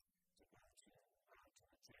travel to go to a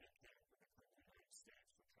training camp within the United States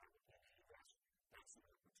for travel in the U.S. That's an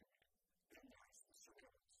opportunity. Then there's the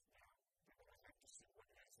surveillance. Now, they're going to have to see what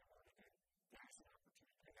it is they want to do. There's an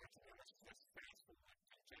opportunity. And that's just fast for what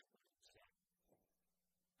the checkpoints. So,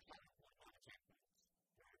 I don't want all the checkpoints.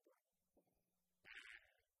 Right? And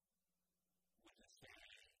we can say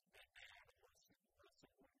that they have a lesson running.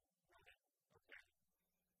 Okay?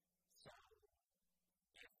 So,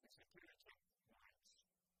 if the security checkpoints, they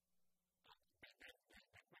probably won't be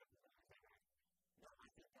right. No, I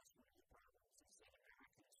think that's one of the problems is that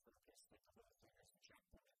Americans focus that the whole thing is the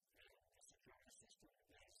checkpoint and the security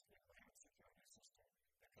system is the land security system.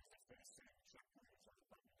 Because if they say the checkpoint is on the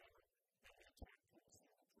button down, then the attack comes in the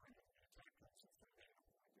plane, the attack comes in the plane,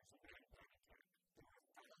 there's a very bad attack. There are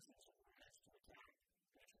thousands of ways to attack,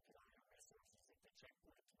 and you can your resources at the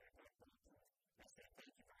checkpoint to make that bulletproof. They say,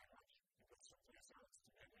 thank you very much, you go someplace else to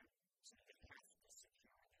get in. So you have to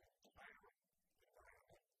secure the entire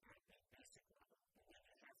environment at a basic level. And then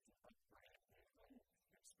you have to upgrade and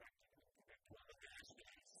inspect it and connect to other days. Obviously,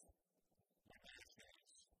 they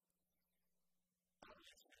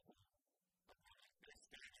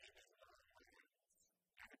stand in as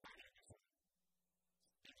everybody in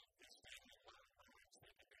they stand in lines,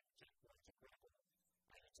 they can make checkpoints incredible.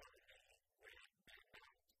 And it's already way back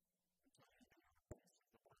out until you know the piece of the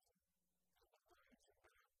button. And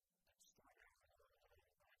the lines are there and start out I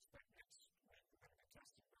expect next week we're going to be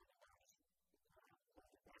testing all the lines with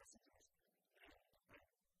the passengers. And I'm looking for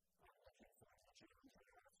the challenge for the officers are looking for the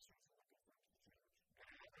challenge. And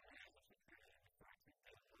I have a way of creating the fact that they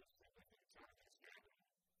have significant challenges gathering.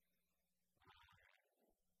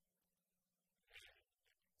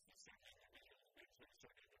 And the second thing is make sure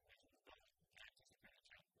certain individuals don't anticipate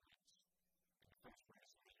checkpoints. In the first place,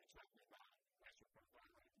 when you're talking about racial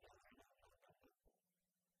profiling, no.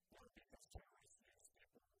 Not because terrorists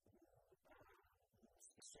use people who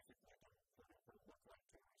specifically don't look like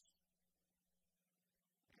terrorists.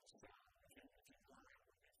 It's if you go around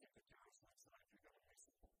and you think the terrorist looks like you're going to miss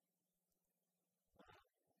it.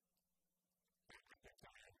 I can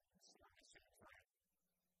tell you, it's not the same thing.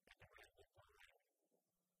 And the way we go around,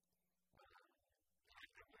 I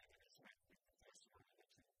can expect the testimony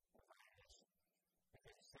that you provide us because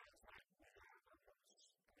it sounds like we are those.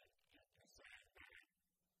 I mean, you say that you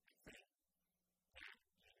think that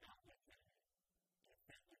you're not looking, you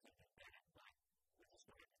think you can do better.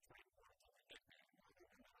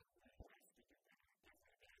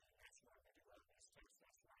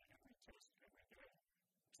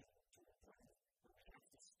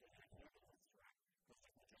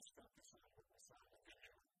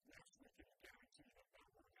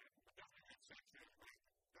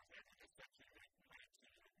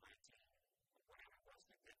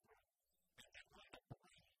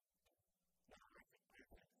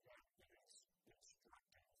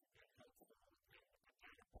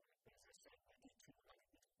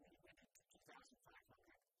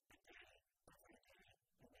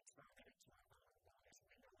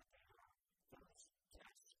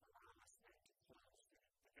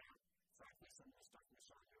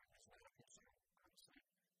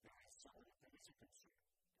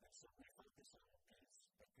 so we focus on things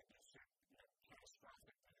that could be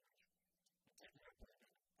catastrophic damage. And taking out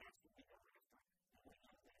that's what we go after. And we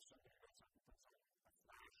know that if somebody goes up and puts a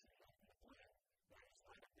flash on the plane, that is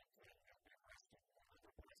not a good thing. They'll be arrested.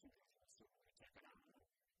 Other passengers will certainly take it out.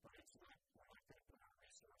 But it's not, we're not going to put our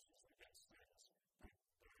resources against things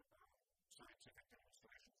that scientific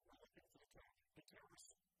demonstrations. We're looking for the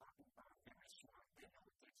terrorists are very smart. They know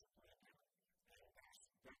what things are going to do. And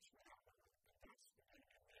that's what I want. And that's the thing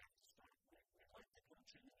that we have to start with. We like the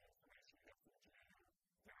coaching and information we have from GAO.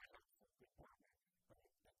 Very helpful, good partner. But it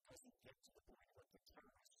doesn't get to the point where the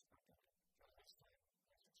terrorists are doing. So this time, let's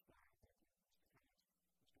explain.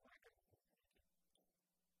 Thank you, Mr. Kennedy.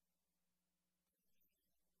 Mr. Wagner.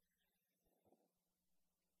 Thank you.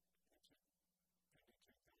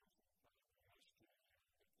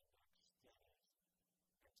 That's it. 2005,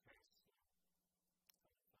 last year, we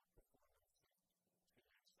conduct studies and tests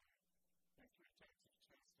on performance of TSA. There are three types of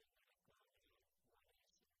testing that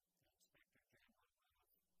have gone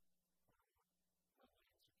in.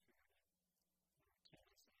 One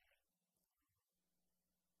is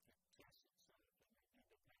the Inspector General of Homeland Security, TSA,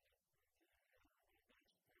 that tests itself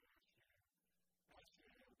in an independent review. Last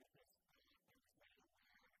year, because I was made aware of a very deadly game,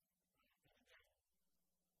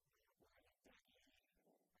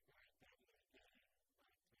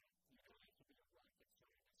 but you don't have to be a rocket scientist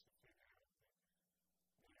to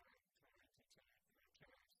figure out that we are trying to take the test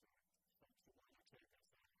that folks who want to take us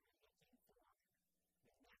out are looking for the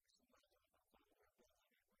maximum vulnerability.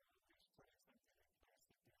 We're always putting something in place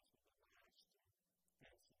that deals with the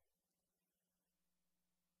last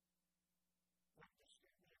person. What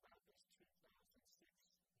disturbed me about this 2006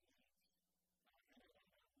 leak, and I don't know who leaked this,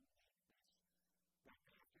 but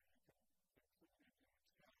after you concluded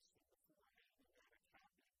your test and beforehand you got a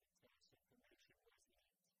copy of the test, information was leaked.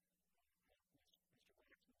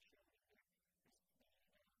 Mr. Waxman showed me that anyone who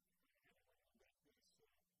leaked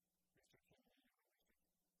this, Mr. Kennedy or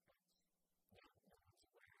Mr. Cox, no one's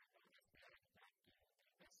aware of it. If they had not done the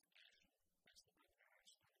investigation, that's the way the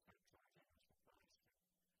charge was proposed to.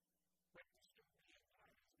 What disturbed me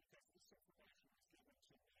about it is because this information was given to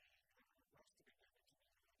me, was to be given to me, and I didn't know the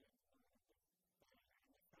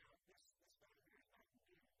and the fact this guy here is not new that you just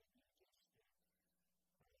released in a report.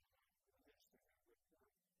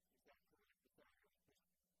 Is that correct? This guy is not new.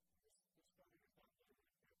 It knows what took place in the last case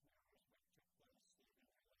a year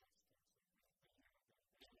ago.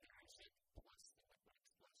 And I said, plus the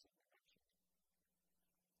explosive elections.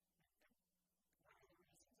 One of the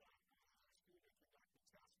reasons I asked you to conduct the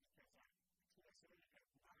test is because TSA has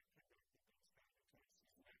not conducted those kind of tests.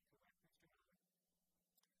 Isn't that correct, Mr. Miller?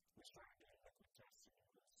 We started doing liquid testing in the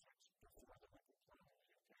search before the liquid plumbing in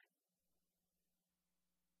the UK. When we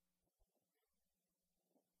make a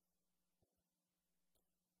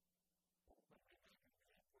report with that this year, I asked you if you had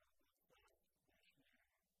done similar tests to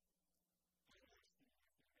what you had done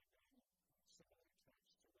and you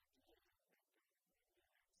had said, yes.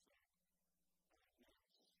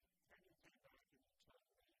 And you came back and you told me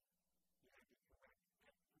you had to correct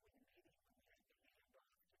that when you made it, when you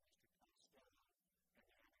had to hand off to Mr. Costello and the others.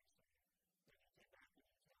 Then you came back and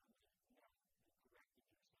you told me, no, you corrected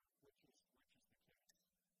yourself, which is the case.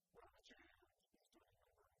 Well, the GAO is doing a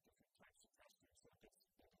number of different types of testing, so it's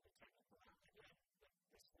into the technical out again, the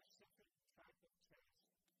specific type of test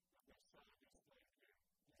that they saw displayed here.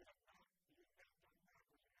 You have done that or you have not done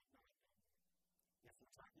that. If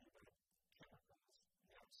we're talking about chemicals,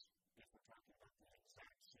 yes. If we're talking about the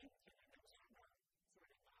exact same thing, and those are not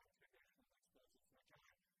sort of non-traditional explosives, which I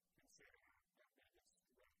consider that is correct. At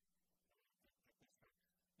this time,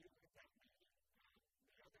 you look at that meeting,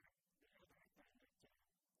 the other thing that was at the meeting is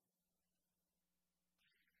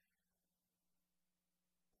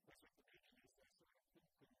they sort of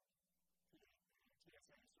poo-pooed,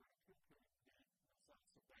 TSA sort of poo-pooed the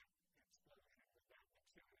results of that explosion with that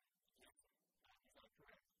material. Yes. Is that correct?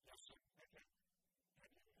 Yes,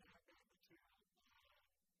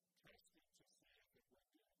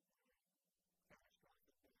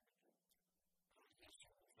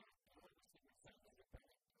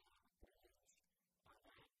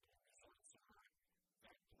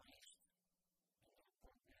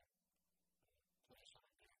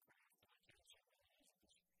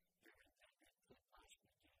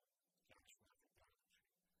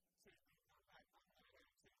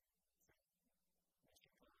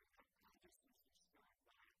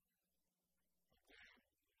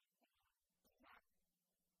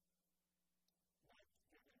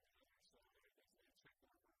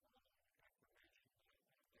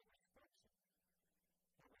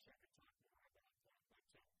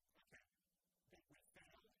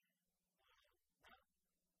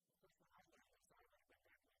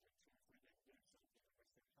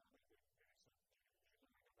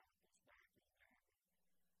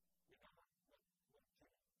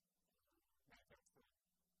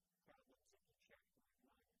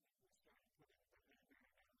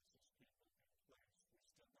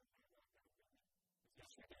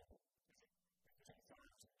 course we do. Because in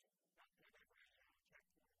fact, at every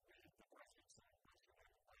checkpoint, the president said yesterday,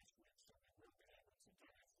 last week, so we will be able to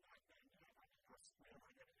get it like that. We're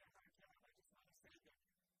not getting a hard time. I just want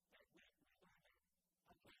to say that we learned it.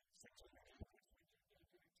 Okay, 6 airports, we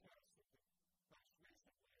did a test at the most recently at the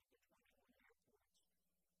 21 airports. Mr.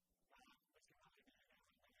 Holliday and everybody knows that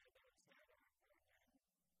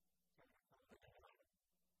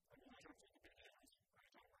I mean, I don't think the videos, I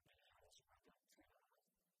don't want videos, I don't care.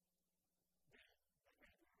 The notice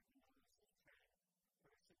is true, but it's about that we started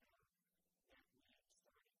putting in place after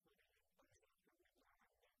we learned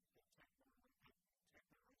that the technology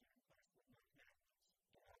in place would make happens.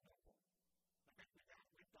 I think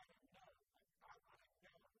we've got to know, I want to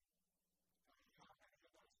know how many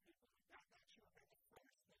of those people, that should be the first thing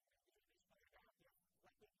we do is put it out there,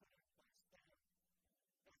 what we put in place there.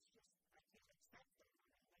 That's just, I can't accept that. I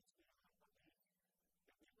mean, makes me unbelief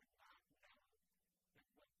that we would not know that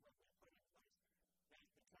what we put in place.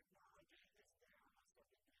 The technology is there, and that's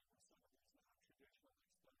what we do with some of these non-traditional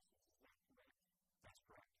explosives. Is that correct? That's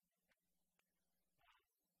correct.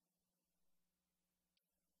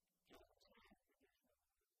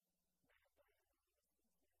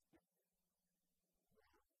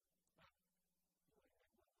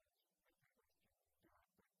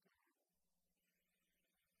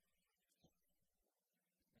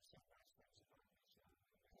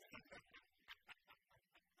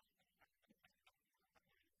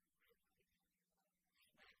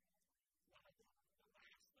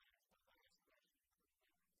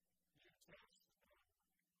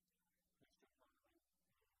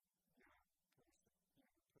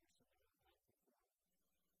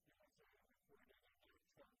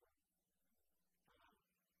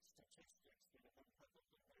 Statistics that have been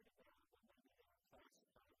publicly made available when they are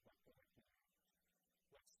classified what they're doing.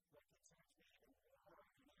 What concerns me even more,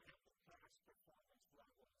 and I have the past performance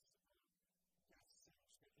levels, that seems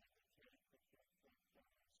to indicate that there is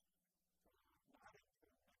not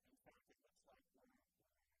improvement. In fact, it looks like we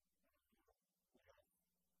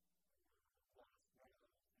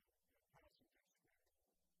have lost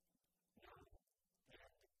rail and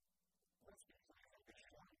passengers here. And let's be clear, nobody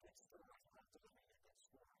wants good stores, we're not delivering good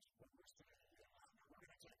stores. What we're saying is, we're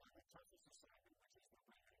going to take on the toughest assignment, which is the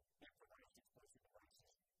way improvised explosive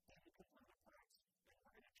devices. Then we put them in the plants,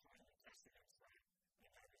 and we're going to try and test against that. And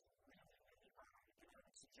that is really, really hard. And I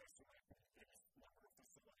would suggest that the biggest number of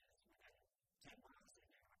facilities within 10 miles of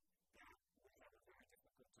here that we have a very difficult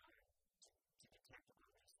time to detect all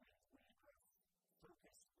these things. We have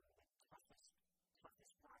focused on the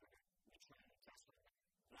toughest part of it. We try and test it.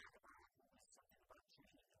 That was something about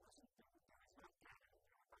training. It wasn't there was no data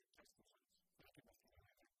about test results. Thank you,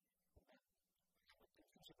 Mr. Manager. I would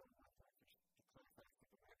confuse about one point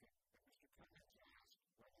to clarify for the record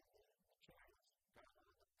that Mr. Cummings asked whether the child got on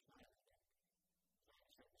the plane.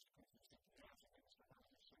 So Mr. Cummings said yes, and then Mr.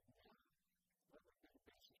 Manager said no. What would be the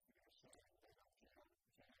basis for your saying they don't care test that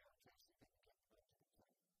didn't get put into the plane?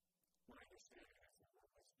 My understanding is that what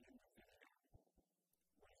was in the video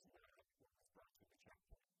was not what was brought to the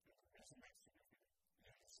checkpoint. And the reason that's significant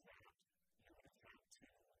is that you would have had to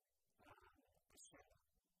assume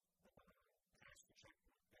past the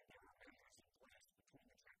checkpoint, and there were measures in place between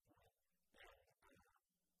the checkpoint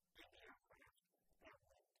and the aircraft that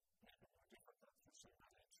would make it more difficult for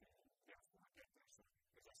somebody to therefore get there. So,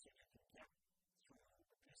 as I said, you can get through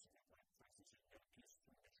the piece of it, like, for instance, you can get a piece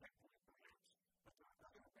through the checkpoint, perhaps, but there are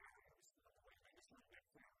other barriers. The way they just want to get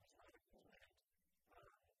there is right at the end. I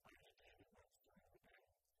indicated what's through the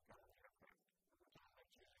government aircraft. We're talking about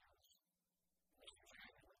GAOs. Mr.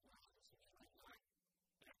 Chairman, what was the decision like that?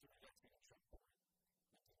 After we get through the checkpoint, it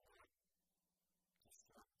did not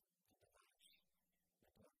disrupt the device. It brought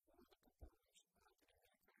all the components out of the aircraft.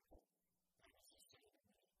 That was the state of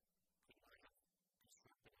me. Could not have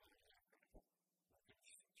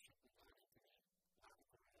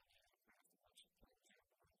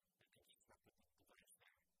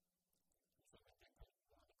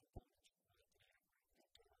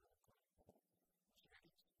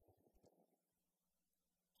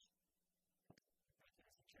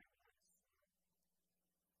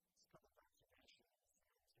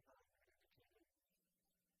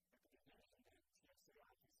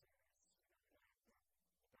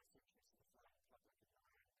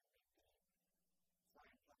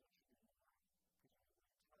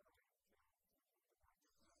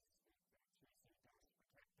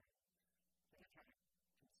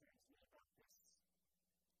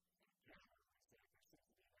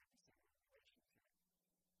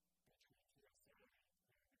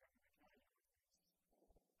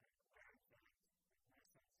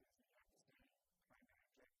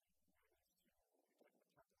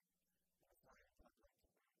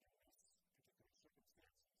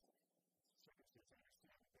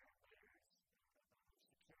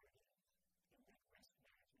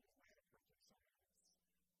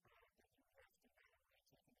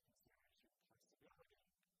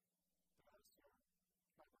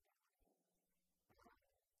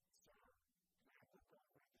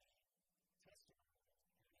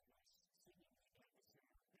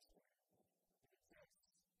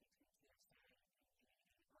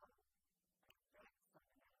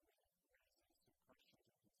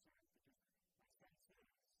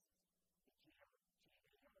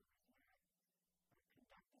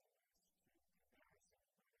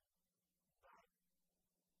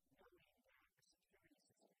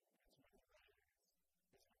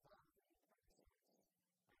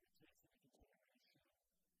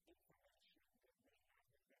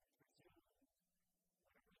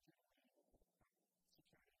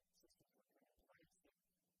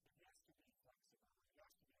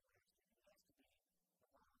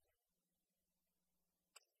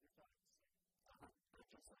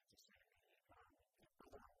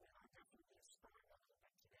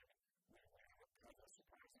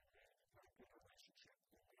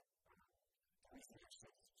obviously there's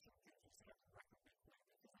some things that recommend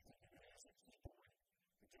because I think it is a key point,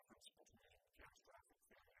 the difference between catastrophic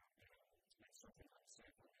failure and something like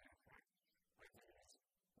safety impact. I think is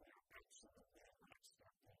we are absolutely not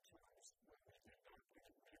stuck in terms when we did not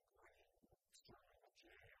really agree starting with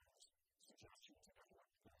JA's suggestions about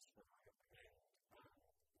what goes forward and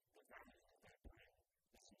the value that they bring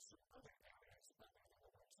is in some other areas other than the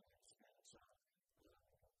ones that I'm speaking. So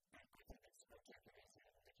I think it's a decades of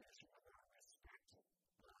indication of our respect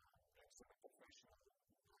and sort of professional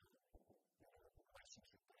relationship,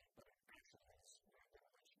 but it actually is the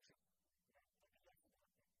relationship.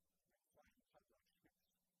 Flying public ships,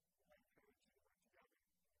 I encourage you to work together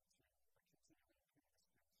to continue to improve this system.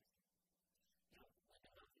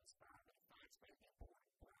 I know it's fine, but it's very important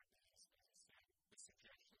for these, as I said, the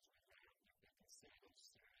suggestions we have, if they can see those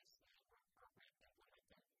seriously or appropriate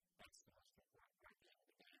implemented, that's the most important.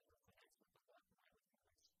 At the end of the day, we're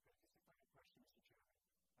connected with the walk away with police.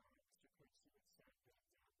 Just a final question, Mr.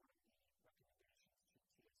 Chairman.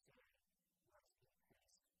 Mr. Quincy had said that one of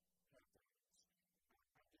the recommendations to TSA was increased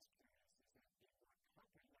crackdowns. I'm just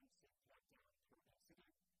curious, is that a more comprehensive crackdown per incident, or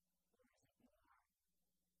is it more incidences or crackdowns that you recommend?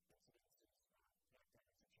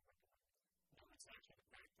 No, it's actually the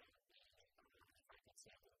crackdown. If I could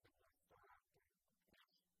say that